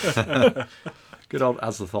there? Good old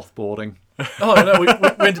Azathoth boarding. Oh no, we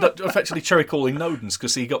ended up effectively cherry calling Nodens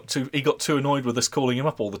because he got too annoyed with us calling him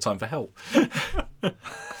up all the time for help.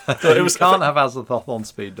 So you can't have Azathoth on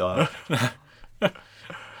speed dial.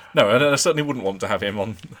 No, I certainly wouldn't want to have him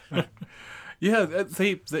on. Yeah,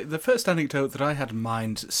 the first anecdote that I had in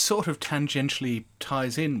mind sort of tangentially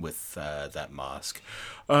ties in with that mask.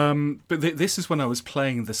 But this is when I was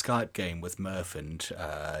playing the Skype game with Murph and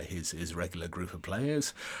his regular group of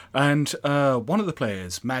players. And one of the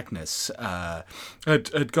players, Magnus,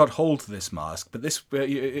 had got hold of this mask, but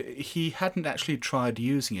he hadn't actually tried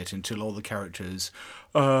using it until all the characters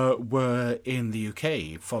were in the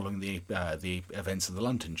UK following the events of the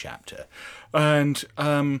London chapter. And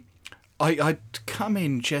I'd come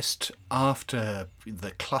in just after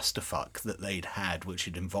the clusterfuck that they'd had, which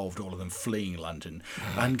had involved all of them fleeing London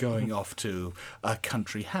and going off to a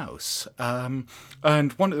country house. And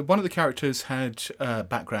one of the characters had a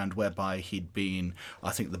background whereby he'd been,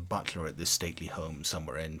 I think, the butler at this stately home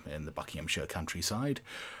somewhere in the Buckinghamshire countryside.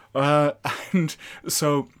 And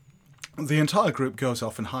so the entire group goes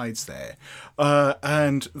off and hides there,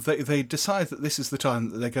 and they decide that this is the time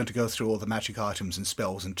that they're going to go through all the magic items and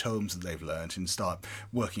spells and tomes that they've learned and start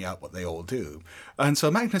working out what they all do. And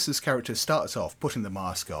so Magnus's character starts off putting the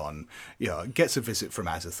mask on, gets a visit from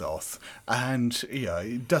Azathoth,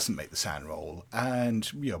 and doesn't make the sand roll,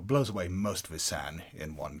 and blows away most of his sand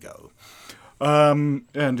in one go. And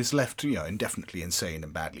is left indefinitely insane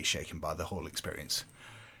and badly shaken by the whole experience.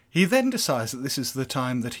 He then decides that this is the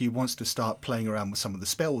time that he wants to start playing around with some of the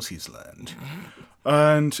spells he's learned.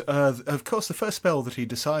 And, of course, the first spell that he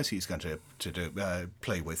decides he's going to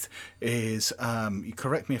play with is,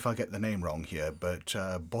 correct me if I get the name wrong here, but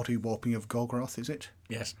Body Warping of Golgoroth, is it?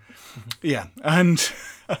 Yes. Yeah, and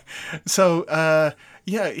so,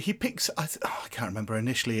 he picks, I can't remember,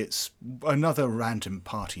 initially it's another random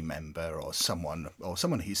party member or someone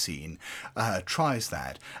he's seen, tries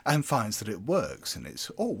that and finds that it works, and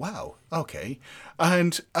it's, oh, wow, okay.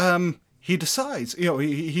 And he decides,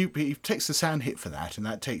 he takes the sand hit for that, and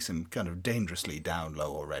that takes him kind of dangerously down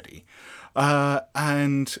low already.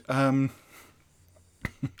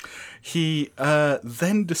 He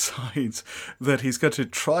then decides that he's going to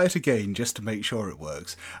try it again just to make sure it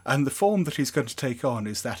works. And the form that he's going to take on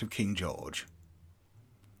is that of King George.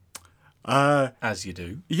 As you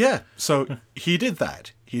do. Yeah, so he did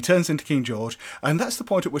that. He turns into King George, and that's the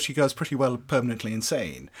point at which he goes pretty well permanently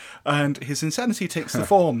insane. And his insanity takes the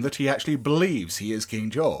form that he actually believes he is King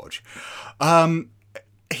George.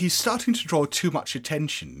 He's starting to draw too much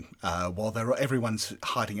attention while everyone's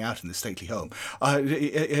hiding out in the stately home.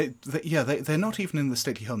 They're not even in the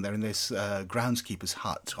stately home. They're in this groundskeeper's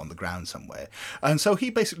hut on the ground somewhere. And so he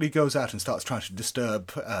basically goes out and starts trying to disturb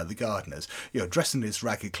the gardeners, dressed in his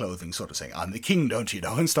ragged clothing, sort of saying, "I'm the king, don't you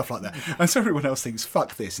know," and stuff like that. And so everyone else thinks,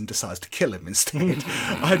 fuck this, and decides to kill him instead.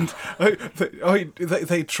 And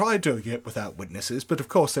they try doing it without witnesses, but of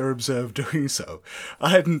course they're observed doing so.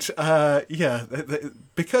 And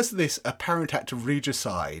because of this apparent act of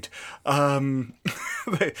regicide, the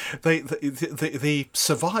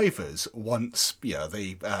survivors, once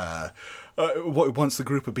once the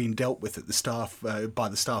group had been dealt with at by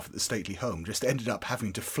the staff at the stately home, just ended up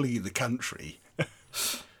having to flee the country.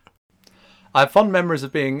 I have fond memories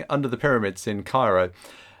of being under the pyramids in Cairo.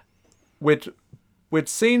 We'd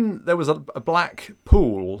seen there was a black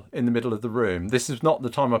pool in the middle of the room. This is not the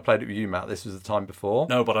time I played it with you, Matt. This was the time before.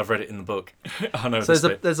 No, but I've read it in the book. I know. So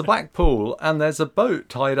there's a black pool, and there's a boat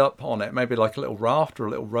tied up on it, maybe like a little raft or a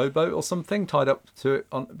little rowboat or something tied up to it,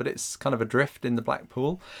 but it's kind of adrift in the black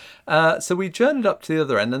pool. So we journeyed up to the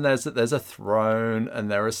other end, and there's a throne, and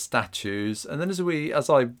there are statues. And then as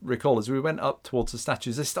I recall, as we went up towards the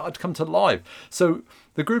statues, they started to come to life. So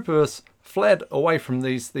the group of us fled away from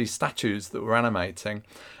these statues that were animating,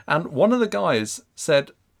 and one of the guys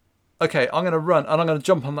said, "Okay, I'm going to run and I'm going to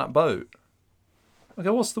jump on that boat." Okay,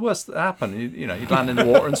 what's the worst that happened? You'd land in the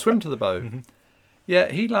water and swim to the boat. Yeah,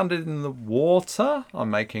 he landed in the water.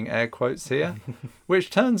 I'm making air quotes here, which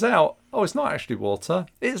turns out, it's not actually water.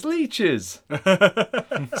 It's leeches.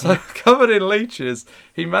 So covered in leeches,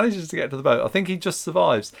 he manages to get to the boat. I think he just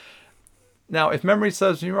survives. Now, if memory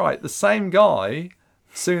serves me right, the same guy,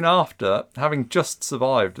 soon after, having just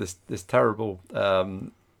survived this terrible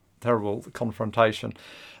confrontation,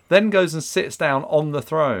 then goes and sits down on the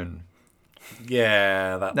throne.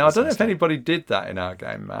 Yeah, now I don't know if anybody did that in our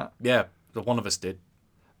game, Matt. Yeah, one of us did.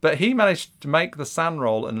 But he managed to make the sand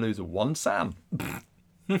roll and lose 1 sand.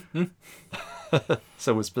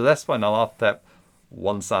 So was possessed by Nyarlathotep,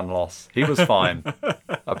 1 sand loss. He was fine,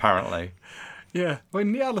 apparently. Yeah, well,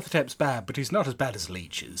 Nyarlathotep's bad, but he's not as bad as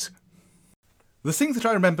leeches. The thing that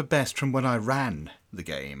I remember best from when I ran the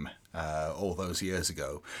game all those years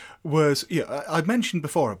ago was, I mentioned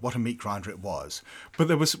before what a meat grinder it was, but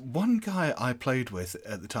there was one guy I played with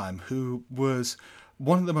at the time who was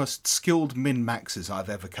one of the most skilled min-maxers I've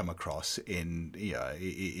ever come across in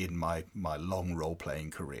my long role-playing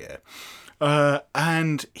career.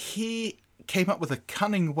 And he came up with a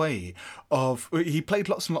cunning way of... He played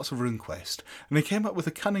lots and lots of RuneQuest, and he came up with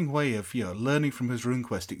a cunning way of, learning from his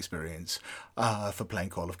RuneQuest experience for playing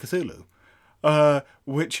Call of Cthulhu.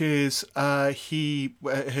 Which is, he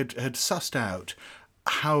had sussed out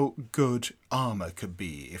how good armour could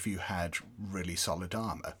be if you had really solid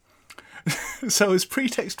armour. So his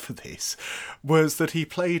pretext for this was that he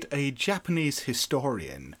played a Japanese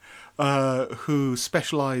historian who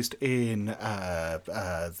specialised in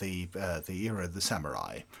the era of the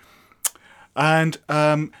samurai. And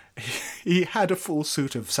he had a full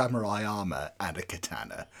suit of samurai armour and a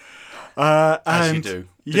katana. As you do.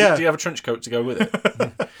 Do you have a trench coat to go with it?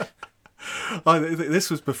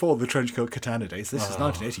 This was before the trench coat katana days. This is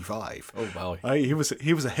 1985. Oh, wow. He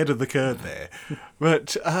was ahead of the curve there.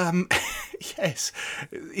 But, yes,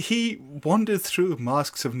 he wandered through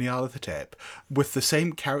Masks of Nyarlathotep with the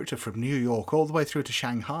same character from New York all the way through to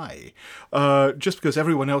Shanghai, just because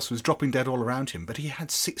everyone else was dropping dead all around him. But he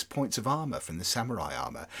had 6 points of armour from the samurai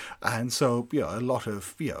armour. And so, a lot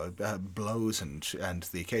of, blows and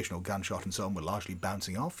the occasional gunshot and so on were largely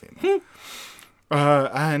bouncing off him. He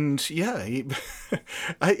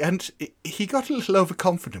got a little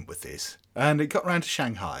overconfident with this, and it got round to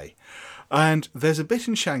Shanghai. And there's a bit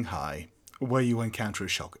in Shanghai where you encounter a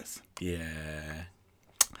Shoggoth. Yeah.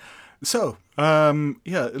 So,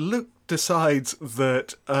 Luke decides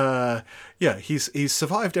that, he's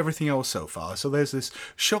survived everything else so far. So there's this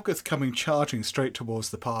Shoggoth coming charging straight towards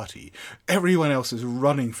the party. Everyone else is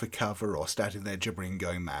running for cover or standing there gibbering,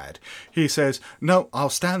 going mad. He says, "No, I'll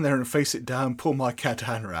stand there and face it down, pull my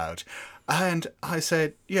katana out." And I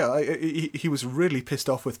said, he was really pissed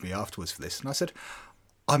off with me afterwards for this. And I said,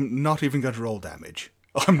 "I'm not even going to roll damage.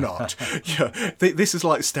 I'm not. This is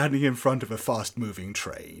like standing in front of a fast-moving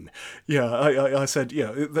train." I said,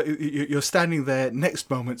 you're standing there, next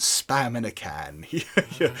moment, spam in a can.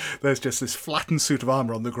 There's just this flattened suit of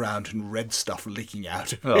armour on the ground and red stuff leaking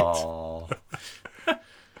out of it. Aww.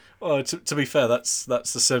 Well, to be fair, that's the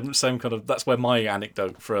same kind of... That's where my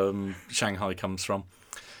anecdote from Shanghai comes from.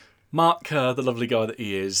 Mark, the lovely guy that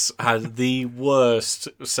he is, had the worst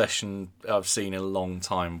session I've seen in a long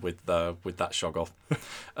time with that Shoggoth.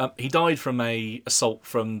 He died from a assault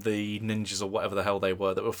from the ninjas or whatever the hell they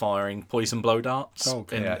were that were firing poison blow darts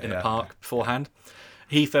in the park beforehand.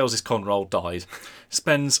 He fails his con roll, dies.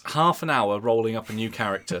 Spends half an hour rolling up a new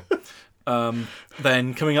character.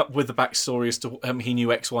 Then coming up with the backstory as to he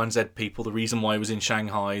knew X, Y, and Z people, the reason why he was in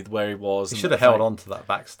Shanghai, where he was. He should have held on to that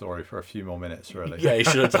backstory for a few more minutes, really. Yeah, he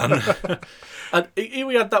should have done. And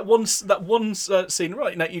we had that one scene,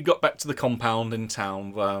 right? Now you got back to the compound in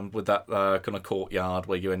town with that kind of courtyard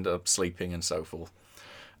where you end up sleeping and so forth.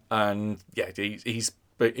 And yeah, he's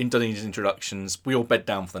done his introductions. We all bed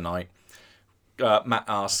down for the night. Matt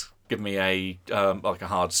asks, "Give me a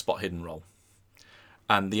hard spot hidden roll."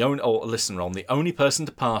 And the only person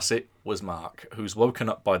to pass it was Mark, who's woken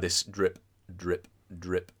up by this drip, drip,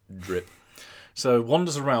 drip, drip. So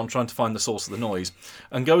wanders around trying to find the source of the noise,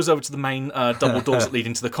 and goes over to the main double doors that lead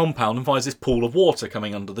into the compound and finds this pool of water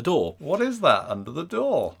coming under the door. What is that under the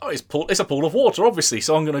door? Oh, it's a pool of water, obviously.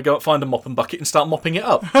 So I'm going to go find a mop and bucket and start mopping it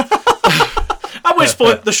up. At which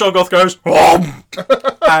point the Shoggoth goes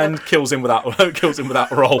and kills him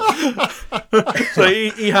without a roll. So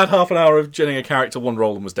he had half an hour of genning a character, one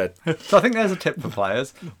roll, and was dead. So I think there's a tip for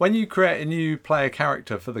players: when you create a new player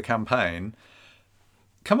character for the campaign,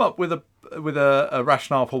 come up with a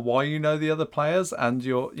rationale for why you know the other players and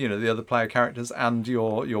the other player characters and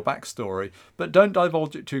your backstory, but don't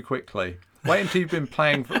divulge it too quickly. Wait until you've been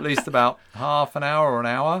playing for at least about half an hour or an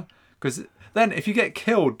hour, because then if you get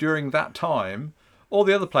killed during that time, all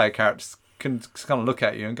the other player characters can kind of look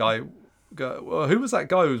at you and go, "Well, who was that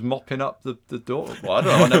guy who was mopping up the door?" Well, I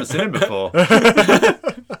don't know, I've never seen him before.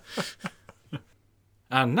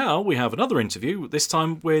 And now we have another interview, this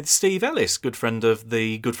time with Steve Ellis, good friend of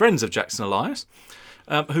the Good Friends of Jackson Elias,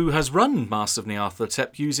 who has run Masters of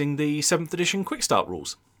Nyarlathotep using the 7th edition Quick Start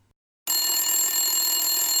rules.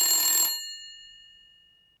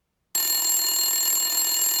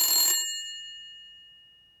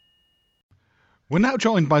 We're now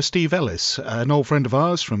joined by Steve Ellis, an old friend of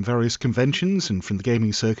ours from various conventions and from the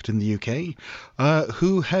gaming circuit in the UK,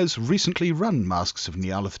 who has recently run Masks of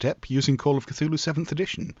Nyarlathotep using Call of Cthulhu 7th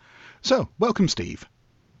edition. So, welcome, Steve.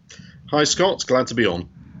 Hi, Scott. Glad to be on.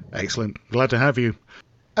 Excellent. Glad to have you.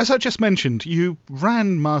 As I just mentioned, you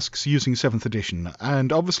ran Masks using 7th edition,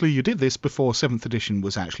 and obviously you did this before 7th edition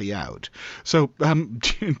was actually out. So,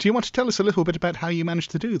 do you want to tell us a little bit about how you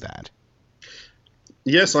managed to do that?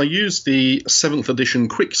 Yes, I used the 7th edition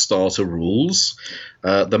Quick Starter rules,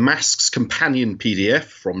 the Masks Companion PDF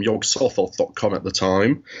from yogsothoth.com at the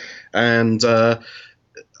time, and the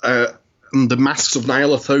Masks of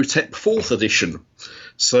Nyarlathotep 4th edition.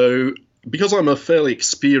 So, because I'm a fairly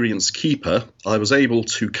experienced keeper, I was able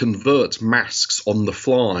to convert masks on the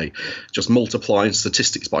fly, just multiplying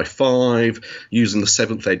statistics by 5, using the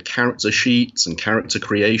 7th ed character sheets and character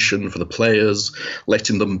creation for the players,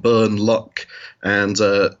 letting them burn luck and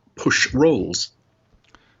push rolls.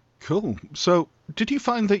 Cool. So, did you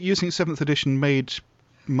find that using 7th edition made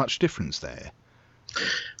much difference there?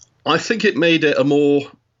 I think it made it a more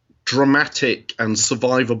dramatic and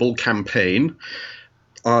survivable campaign.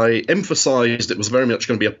 I emphasised it was very much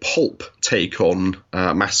going to be a pulp take on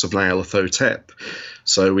Masks of Nyarlathotep.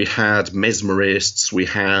 So we had mesmerists, we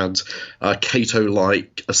had a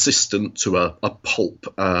Cato-like assistant to a pulp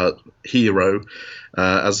hero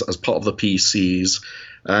as part of the PCs,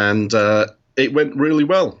 and it went really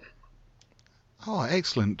well. Oh,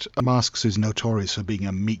 excellent. Masks is notorious for being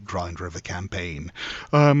a meat grinder of a campaign.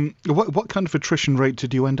 What kind of attrition rate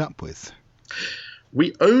did you end up with?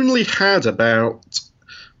 We only had about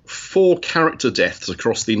 4 character deaths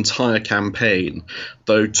across the entire campaign,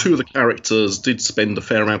 though 2 of the characters did spend a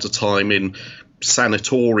fair amount of time in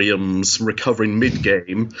sanatoriums recovering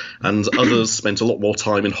mid-game, and others spent a lot more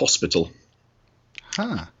time in hospital.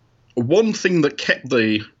 Huh. One thing that kept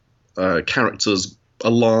the characters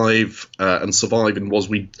alive and surviving was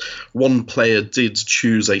one player did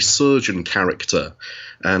choose a surgeon character,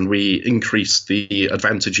 and we increased the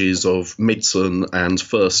advantages of medicine and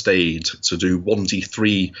first aid to do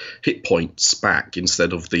 1d3 hit points back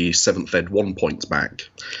instead of the 7th ed 1 point back.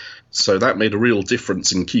 So that made a real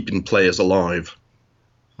difference in keeping players alive.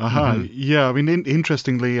 Yeah, I mean,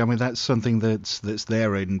 interestingly, I mean, that's something that's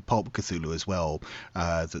there in Pulp Cthulhu as well,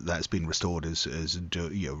 that's been restored as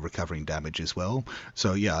recovering damage as well.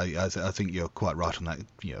 So, yeah, I think you're quite right on that,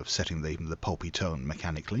 setting the pulpy tone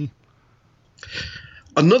mechanically.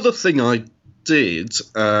 Another thing I did,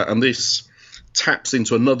 and this taps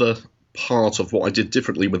into another part of what I did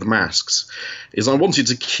differently with masks, is I wanted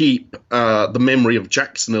to keep the memory of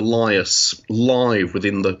Jackson Elias live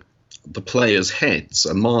within the players' heads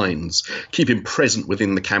and minds, keep him present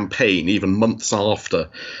within the campaign even months after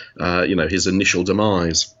his initial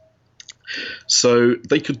demise. So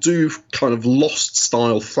they could do kind of Lost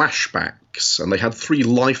style flashbacks, and they had 3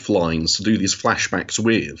 lifelines to do these flashbacks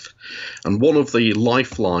with. And one of the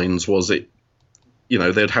lifelines was they'd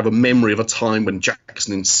have a memory of a time when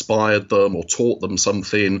Jackson inspired them or taught them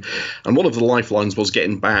something. And one of the lifelines was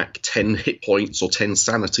getting back 10 hit points or 10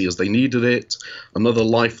 sanity as they needed it. Another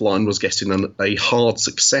lifeline was getting a hard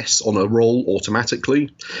success on a roll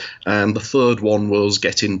automatically. And the third one was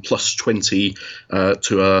getting plus 20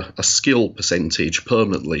 to a skill percentage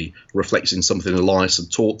permanently, reflecting something Elias had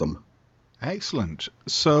taught them. Excellent.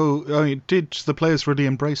 So did the players really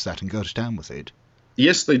embrace that and go to town with it?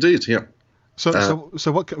 Yes, they did, yeah. So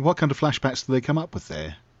what kind of flashbacks do they come up with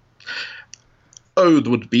there? There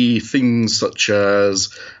would be things such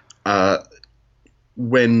as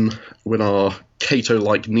when our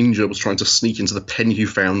Cato-like ninja was trying to sneak into the Penhew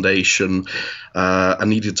Foundation and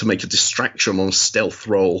needed to make a distraction on a stealth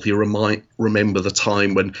roll. He remember the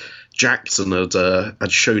time when Jackson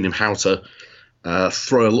had shown him how to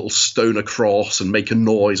throw a little stone across and make a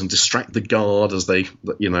noise and distract the guard as they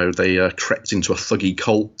crept into a thuggy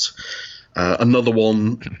cult. Another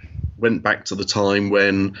one went back to the time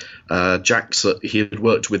when he had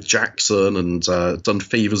worked with Jackson and done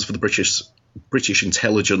favours for the British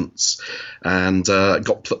intelligence and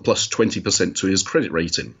got plus 20% to his credit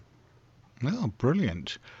rating. Oh,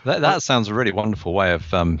 brilliant. That sounds a really wonderful way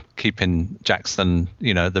of keeping Jackson,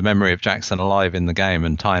 the memory of Jackson alive in the game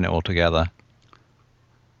and tying it all together.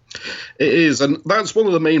 It is, and that's one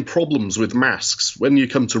of the main problems with masks. When you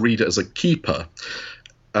come to read it as a keeper,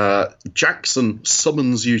 Jackson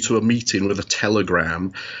summons you to a meeting with a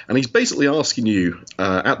telegram, and he's basically asking you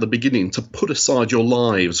at the beginning to put aside your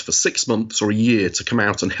lives for 6 months or a year to come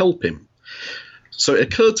out and help him. So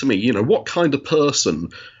it occurred to me, what kind of person,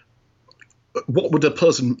 what would a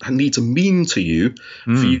person need to mean to you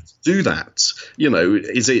for you to do that?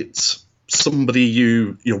 Is it somebody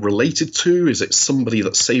you're related to? Is it somebody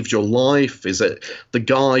that saved your life? Is it the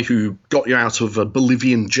guy who got you out of a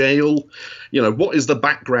Bolivian jail? What is the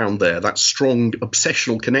background there, that strong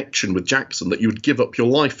obsessional connection with Jackson that you would give up your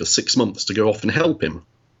life for 6 months to go off and help him?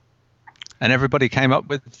 And everybody came up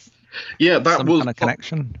with that some was kind of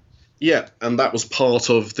connection. Yeah, and that was part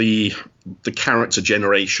of the character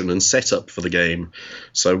generation and setup for the game.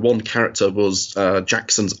 So one character was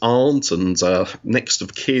Jackson's aunt and next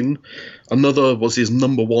of kin. Another was his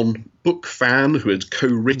number one book fan who had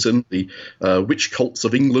co-written the Witch Cults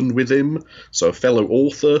of England with him, so a fellow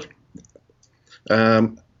author.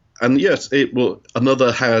 And yes,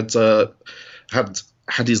 another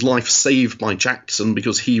had his life saved by Jackson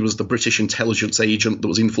because he was the British intelligence agent that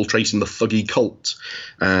was infiltrating the thuggy cult,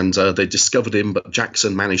 and they discovered him, but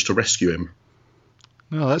Jackson managed to rescue him.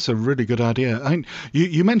 No, that's a really good idea.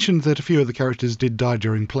 You mentioned that a few of the characters did die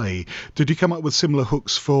during play. Did you come up with similar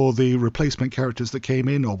hooks for the replacement characters that came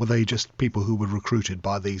in, or were they just people who were recruited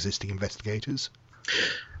by the existing investigators?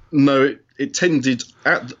 No, it tended...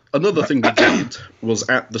 Another thing we did was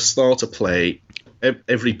at the start of play,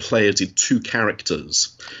 every player did two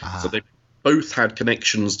characters. So they both had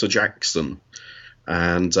connections to Jackson.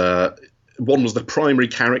 And one was the primary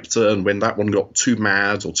character, and when that one got too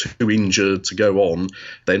mad or too injured to go on,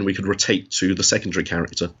 then we could rotate to the secondary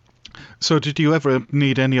character. So did you ever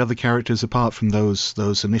need any other characters apart from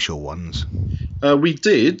those initial ones? We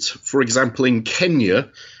did. For example, in Kenya,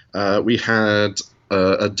 we had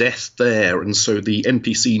a death there, and so the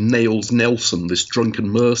NPC Nails Nelson, this drunken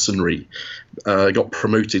mercenary, got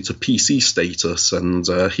promoted to PC status, and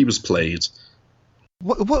he was played.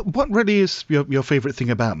 What really is your favourite thing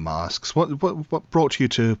about Masks? What brought you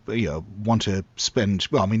to want to spend?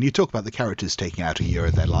 Well, I mean, you talk about the characters taking out a year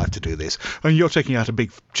of their life to do this, and you're taking out a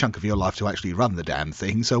big chunk of your life to actually run the damn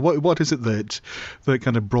thing. So what is it that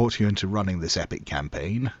kind of brought you into running this epic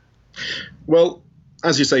campaign? Well,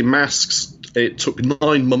 as you say, Masks, it took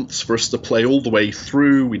 9 months for us to play all the way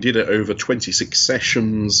through. We did it over 26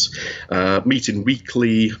 sessions, meeting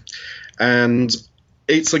weekly, and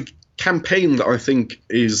it's a campaign that I think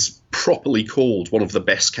is properly called one of the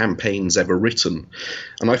best campaigns ever written.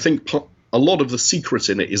 And I think a lot of the secret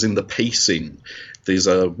in it is in the pacing. There's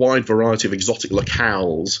a wide variety of exotic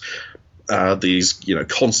locales, these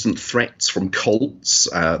constant threats from cults,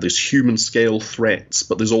 there's human scale threats,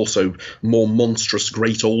 but there's also more monstrous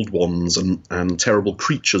great old ones and terrible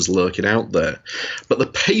creatures lurking out there. But the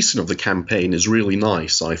pacing of the campaign is really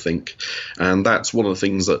nice, I think, and that's one of the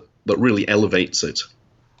things that really elevates it.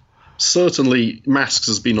 Certainly Masks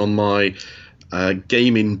has been on my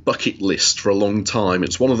gaming bucket list for a long time.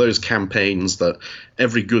 It's one of those campaigns that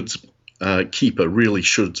every good keeper really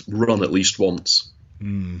should run at least once.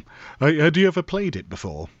 Had you ever played it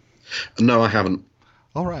before? No, I haven't.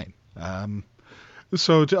 All right.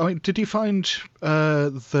 So, did you find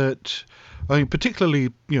that, particularly,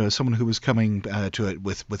 someone who was coming to it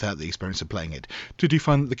without the experience of playing it, did you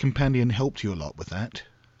find that the companion helped you a lot with that?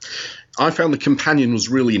 I found the companion was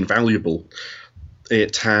really invaluable.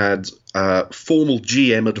 It had formal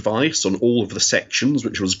GM advice on all of the sections,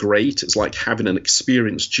 which was great. It's like having an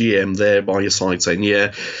experienced GM there by your side saying,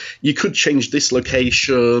 yeah, you could change this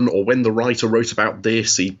location, or when the writer wrote about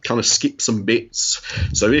this, he kind of skipped some bits.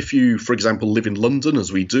 So if you, for example, live in London,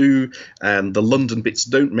 as we do, and the London bits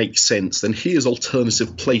don't make sense, then here's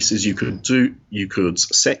alternative places you could do. You could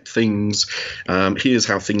set things. Here's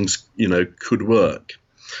how things, could work.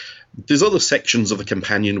 There's other sections of the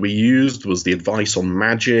companion we used. Was the advice on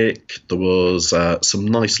magic. There was some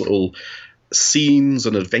nice little scenes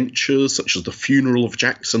and adventures, such as the funeral of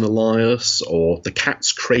Jackson Elias, or the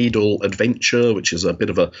Cat's Cradle adventure, which is a bit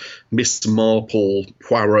of a Miss Marple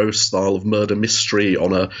Poirot style of murder mystery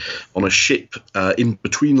on a ship in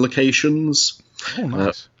between locations. Oh,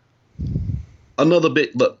 nice. Another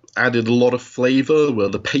bit that added a lot of flavour were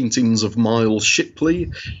the paintings of Miles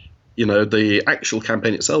Shipley. The actual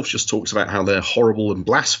campaign itself just talks about how they're horrible and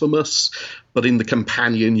blasphemous, but in the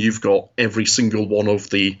companion, you've got every single one of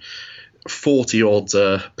the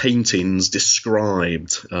 40-odd paintings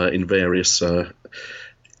described in various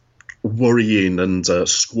worrying and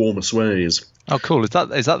squamous ways. Oh, cool. Is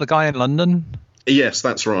that the guy in London? Yes,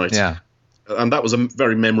 that's right. Yeah. And that was a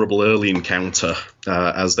very memorable early encounter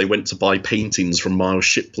as they went to buy paintings from Miles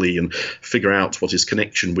Shipley and figure out what his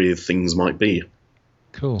connection with things might be.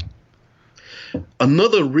 Cool.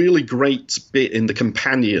 Another really great bit in the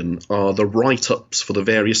companion are the write-ups for the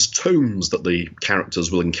various tomes that the characters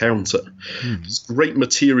will encounter. There's great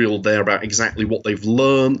material there about exactly what they've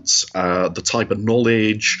learnt, the type of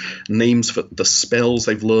knowledge, names for the spells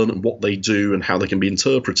they've learned and what they do and how they can be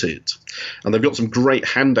interpreted. And they've got some great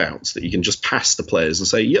handouts that you can just pass to players and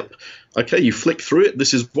say, yep, okay, you flick through it,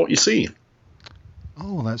 this is what you see.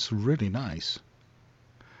 Oh, that's really nice.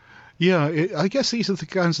 Yeah, I guess these are the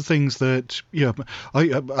kinds of things that,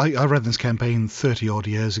 I ran this campaign 30 odd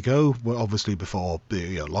years ago, well, obviously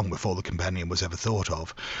long before the companion was ever thought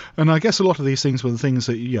of, and I guess a lot of these things were the things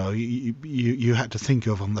that you had to think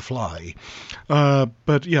of on the fly.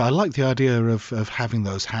 But yeah, I like the idea of having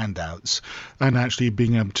those handouts and actually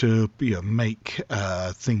being able to make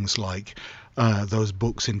things like those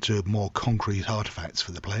books into more concrete artifacts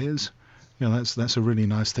for the players. That's a really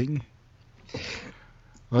nice thing.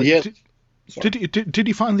 Yeah. Did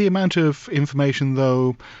you find the amount of information,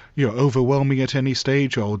 though, overwhelming at any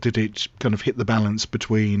stage, or did it kind of hit the balance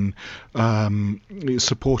between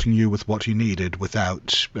supporting you with what you needed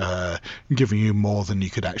without giving you more than you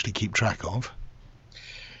could actually keep track of?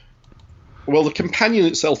 Well, the companion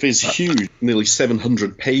itself is huge, nearly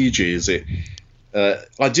 700 pages.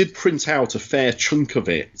 I did print out a fair chunk of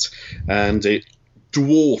it, and it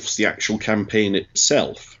dwarfs the actual campaign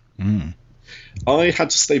itself. I had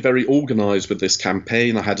to stay very organised with this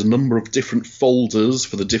campaign. I had a number of different folders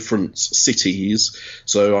for the different cities,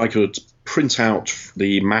 so I could print out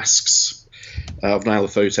the Masks of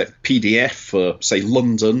Nyarlathotep PDF for, say,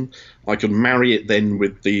 London. I could marry it then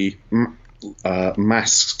with the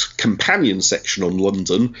Masked companion section on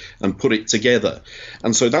London and put it together.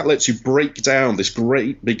 And so that lets you break down this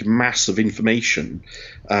great big mass of information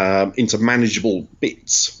into manageable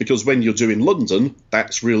bits, because when you're doing London,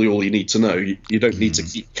 that's really all you need to know. You don't need to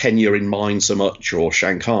keep Kenya in mind so much, or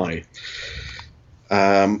Shanghai.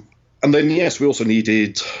 And then, yes, we also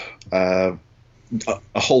needed a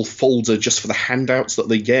whole folder just for the handouts that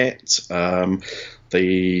they get.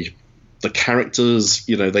 The characters,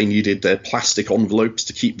 they needed their plastic envelopes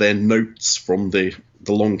to keep their notes from the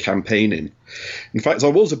long campaign in. In fact, I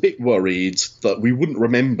was a bit worried that we wouldn't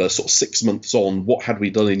remember sort of 6 months on what had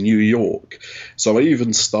we done in New York. So I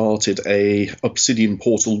even started a Obsidian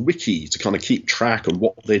Portal wiki to kind of keep track on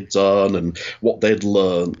what they'd done and what they'd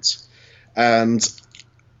learned. And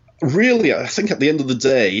really, I think at the end of the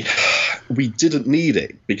day, we didn't need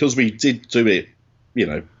it, because we did do it,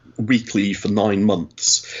 weekly for 9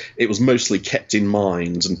 months. It was mostly kept in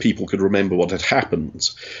mind and people could remember what had happened.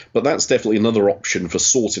 But that's definitely another option for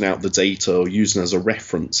sorting out the data or using as a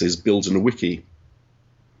reference, is building a wiki.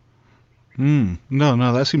 No,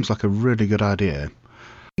 that seems like a really good idea.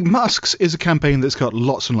 Masks is a campaign that's got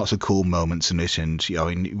lots and lots of cool moments in it,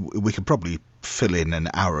 and we could probably fill in an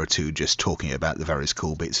hour or two just talking about the various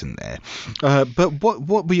cool bits in there. But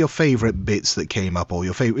what were your favourite bits that came up, or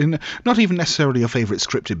your favourite, not even necessarily your favourite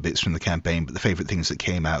scripted bits from the campaign, but the favourite things that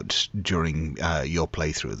came out during your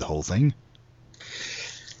playthrough of the whole thing?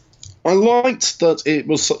 I liked that it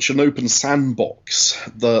was such an open sandbox,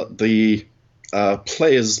 that the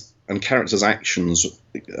players and characters' actions,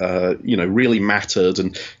 really mattered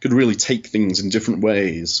and could really take things in different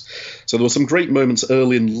ways. So there were some great moments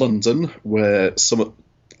early in London where some of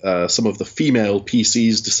the female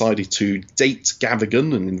PCs decided to date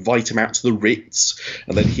Gavigan and invite him out to the Ritz,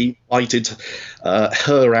 and then he invited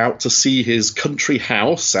her out to see his country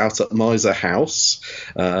house out at Miser House,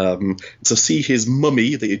 to see his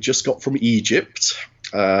mummy that he'd just got from Egypt.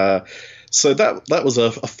 So that was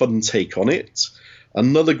a fun take on it.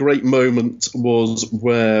 Another great moment was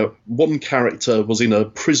where one character was in a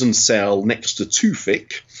prison cell next to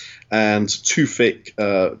Tufik, and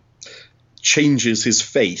Tufik changes his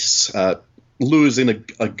face, lures in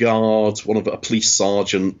a guard, a police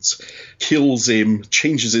sergeant, kills him,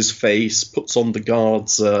 changes his face, puts on the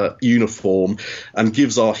guard's uniform, and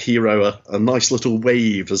gives our hero a nice little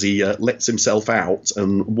wave as he lets himself out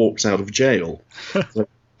and walks out of jail.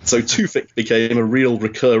 So Tufik became a real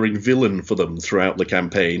recurring villain for them throughout the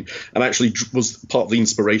campaign, and actually was part of the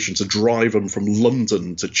inspiration to drive them from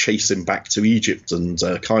London to chase him back to Egypt and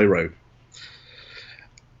Cairo.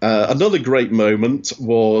 Another great moment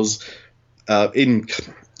was in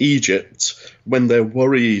Egypt, when they're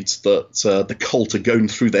worried that the cult are going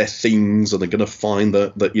through their things and they're going to find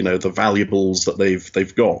the valuables that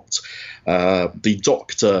they've got. The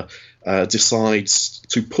doctor decides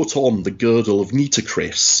to put on the girdle of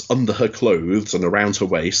Nitocris under her clothes and around her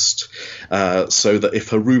waist, so that if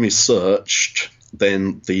her room is searched,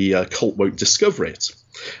 then the cult won't discover it.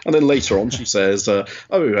 And then later on she says,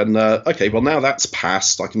 okay, well, now that's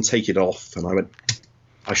passed, I can take it off. And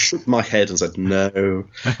I shook my head and said, no,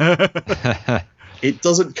 it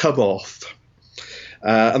doesn't come off.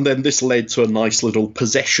 And then this led to a nice little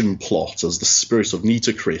possession plot as the spirit of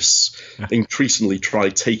Nitocris increasingly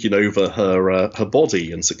tried taking over her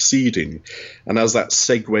body and succeeding. And as that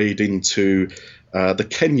segued into the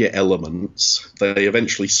Kenya elements, they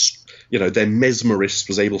eventually their mesmerist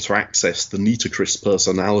was able to access the Nitocris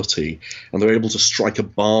personality, and they were able to strike a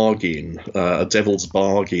bargain, a devil's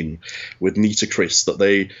bargain with Nitocris, that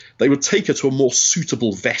they would take her to a more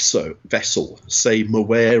suitable vessel, say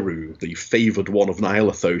Moeru, the favoured one of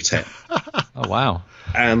Nyarlathotep. Oh, wow.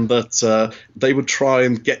 And that they would try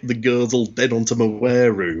and get the girdle dead onto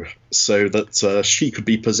Moeru so that she could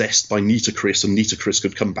be possessed by Nitocris, and Nitocris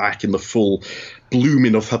could come back in the full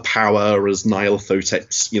blooming of her power as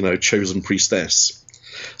Nyarlathotep's, chosen priestess.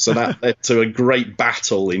 So that led to a great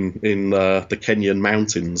battle in the Kenyan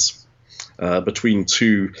mountains between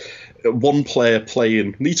one player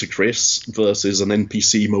playing Nitocris versus an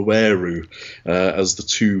NPC Moeru, as the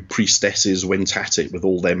two priestesses went at it with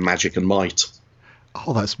all their magic and might.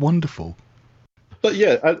 Oh, that's wonderful. But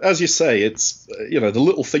yeah, as you say, it's the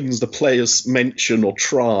little things the players mention or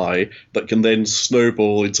try that can then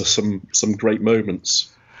snowball into some great moments.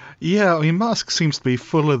 Yeah, I mean, Mask seems to be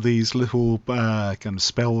full of these little kind of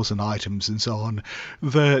spells and items and so on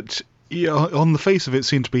that, on the face of it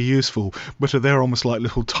seem to be useful, but they're almost like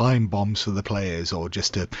little time bombs for the players, or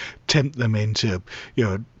just to tempt them into,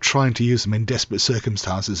 trying to use them in desperate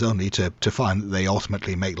circumstances, only to find that they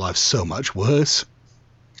ultimately make life so much worse.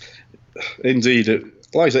 Indeed,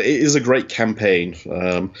 like I say, it is a great campaign.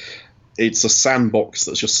 It's a sandbox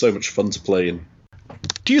that's just so much fun to play in.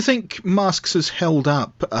 Do you think Masks has held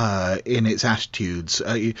up in its attitudes?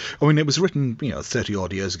 I mean, it was written, 30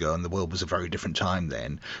 odd years ago, and the world was a very different time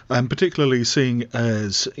then. Particularly seeing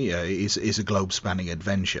as is a globe-spanning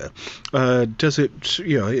adventure. Does it?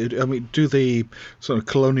 Do the sort of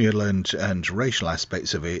colonial and racial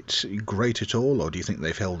aspects of it grate at all, or do you think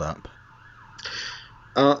they've held up?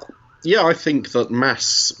 Yeah, I think that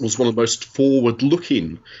Masks was one of the most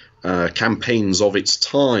forward-looking campaigns of its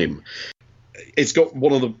time. It's got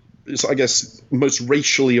one of the, I guess, most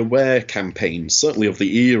racially aware campaigns, certainly of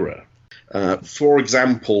the era. For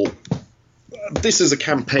example, this is a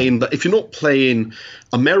campaign that if you're not playing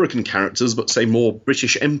American characters, but say more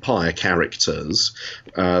British Empire characters,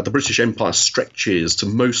 the British Empire stretches to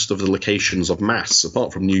most of the locations of Masks,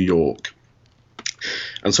 apart from New York.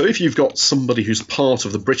 And so if you've got somebody who's part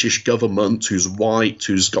of the British government, who's white,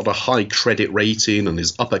 who's got a high credit rating and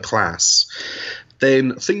is upper class,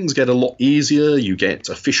 then things get a lot easier. You get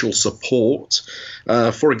official support.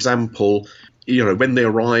 For example, when they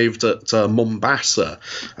arrived at Mombasa,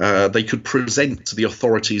 they could present to the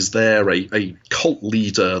authorities there a cult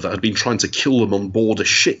leader that had been trying to kill them on board a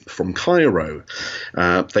ship from Cairo.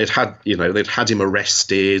 They'd had him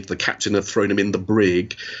arrested. The captain had thrown him in the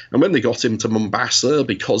brig, and when they got him to Mombasa,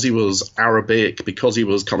 because he was Arabic, because he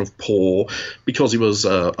was kind of poor, because he was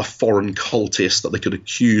a foreign cultist that they could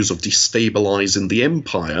accuse of destabilizing the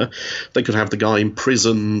empire, they could have the guy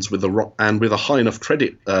imprisoned with a high enough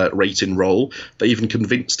credit rating roll. They even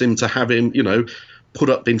convinced him to have him, put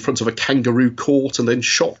up in front of a kangaroo court and then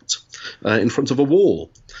shot in front of a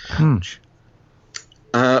wall.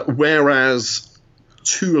 Whereas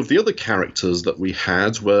two of the other characters that we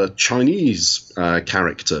had were Chinese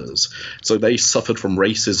characters. So they suffered from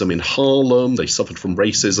racism in Harlem, they suffered from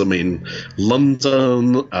racism in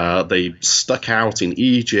London, they stuck out in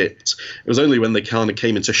Egypt. It was only when they kind of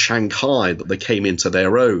came into Shanghai that they came into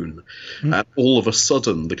their own. And all of a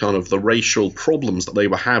sudden, the racial problems that they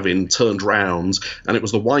were having turned round, and it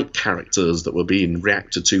was the white characters that were being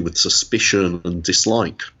reacted to with suspicion and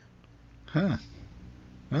dislike. Huh.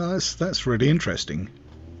 Well, that's really interesting.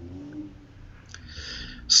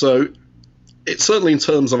 So, it's certainly in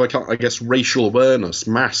terms of, I guess, racial awareness,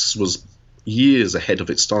 Masks was years ahead of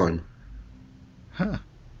its time. Huh.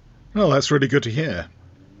 Well, that's really good to hear.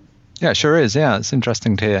 Yeah, it sure is. Yeah, it's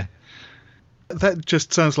interesting to hear. That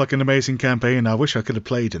just sounds like an amazing campaign. I wish I could have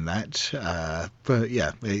played in that. But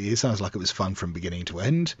yeah, it sounds like it was fun from beginning to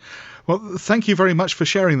end. Well, thank you very much for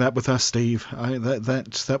sharing that with us, Steve.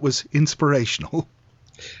 That was inspirational.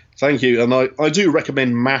 Thank you, and I do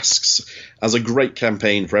recommend Masks as a great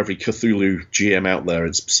campaign for every Cthulhu GM out there.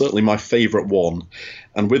 It's certainly my favourite one,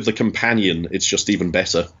 and with the companion, it's just even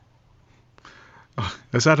better. Oh,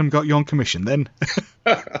 has Adam got you on commission then?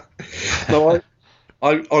 No,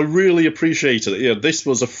 I really appreciate it. This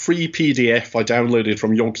was a free PDF I downloaded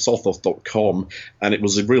from Nyarlathotep.com, and it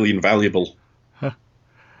was really invaluable.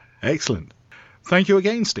 Excellent. Thank you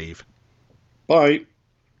again, Steve. Bye.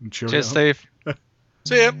 Cheers, Steve.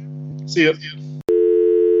 See ya. See ya.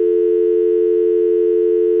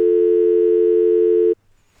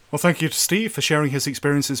 Well, thank you to Steve for sharing his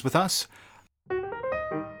experiences with us.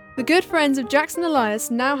 The good friends of Jackson Elias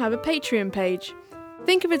now have a Patreon page.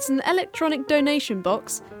 Think of it as an electronic donation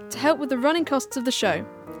box to help with the running costs of the show.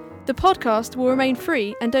 The podcast will remain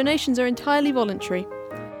free and donations are entirely voluntary.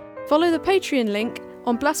 follow the Patreon link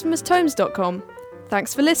on blasphemoustomes.com.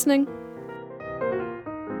 Thanks for listening.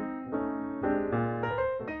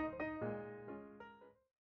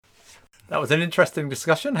 That was an interesting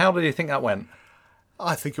discussion. How do you think that went?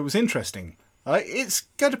 I think it was interesting. It's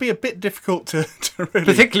going to be a bit difficult to really...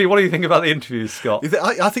 Particularly, what do you think about the interviews, Scott?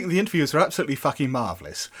 I think the interviews are absolutely fucking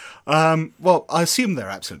marvellous. Well, I assume they're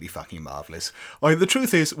absolutely fucking marvellous. The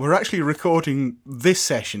truth is, we're actually recording this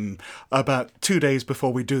session about 2 days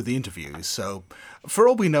before we do the interviews, so for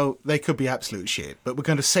all we know, they could be absolute shit, but we're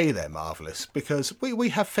going to say they're marvellous because we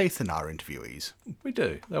have faith in our interviewees. We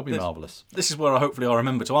do. They'll be marvellous. This is where hopefully I'll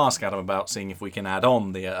remember to ask Adam about seeing if we can add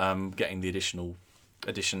on the getting the additional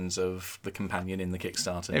editions of the companion in the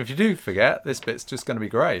Kickstarter. If you do forget, this bit's just going to be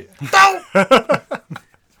great.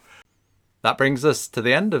 That brings us to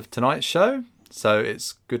the end of tonight's show. So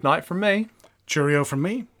it's good night from me. Cheerio from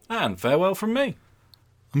me. And farewell from me.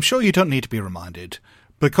 I'm sure you don't need to be reminded,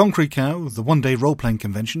 but Concrete Cow, the one-day role-playing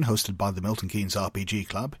convention hosted by the Milton Keynes RPG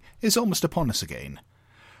Club, is almost upon us again.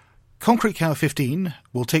 Concrete Cow 15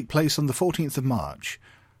 will take place on the 14th of March.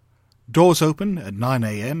 Doors open at 9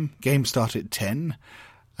 a.m, games start at 10,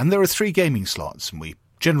 and there are 3 gaming slots, and we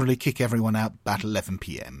generally kick everyone out at 11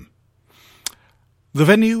 p.m. The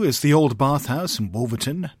venue is the old bathhouse in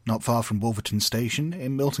Wolverton, not far from Wolverton Station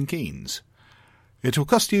in Milton Keynes. It will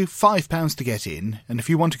cost you £5 to get in, and if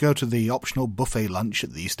you want to go to the optional buffet lunch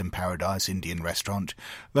at the Eastern Paradise Indian restaurant,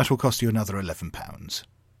 that will cost you another £11.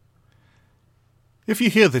 If you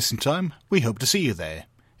hear this in time, we hope to see you there.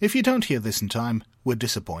 If you don't hear this in time, we're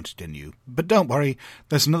disappointed in you. But don't worry,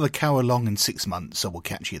 there's another cow along in 6 months, so we'll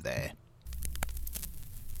catch you there.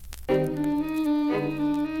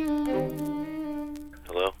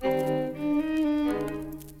 Hello?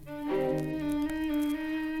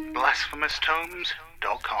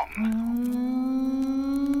 BlasphemousTomes.com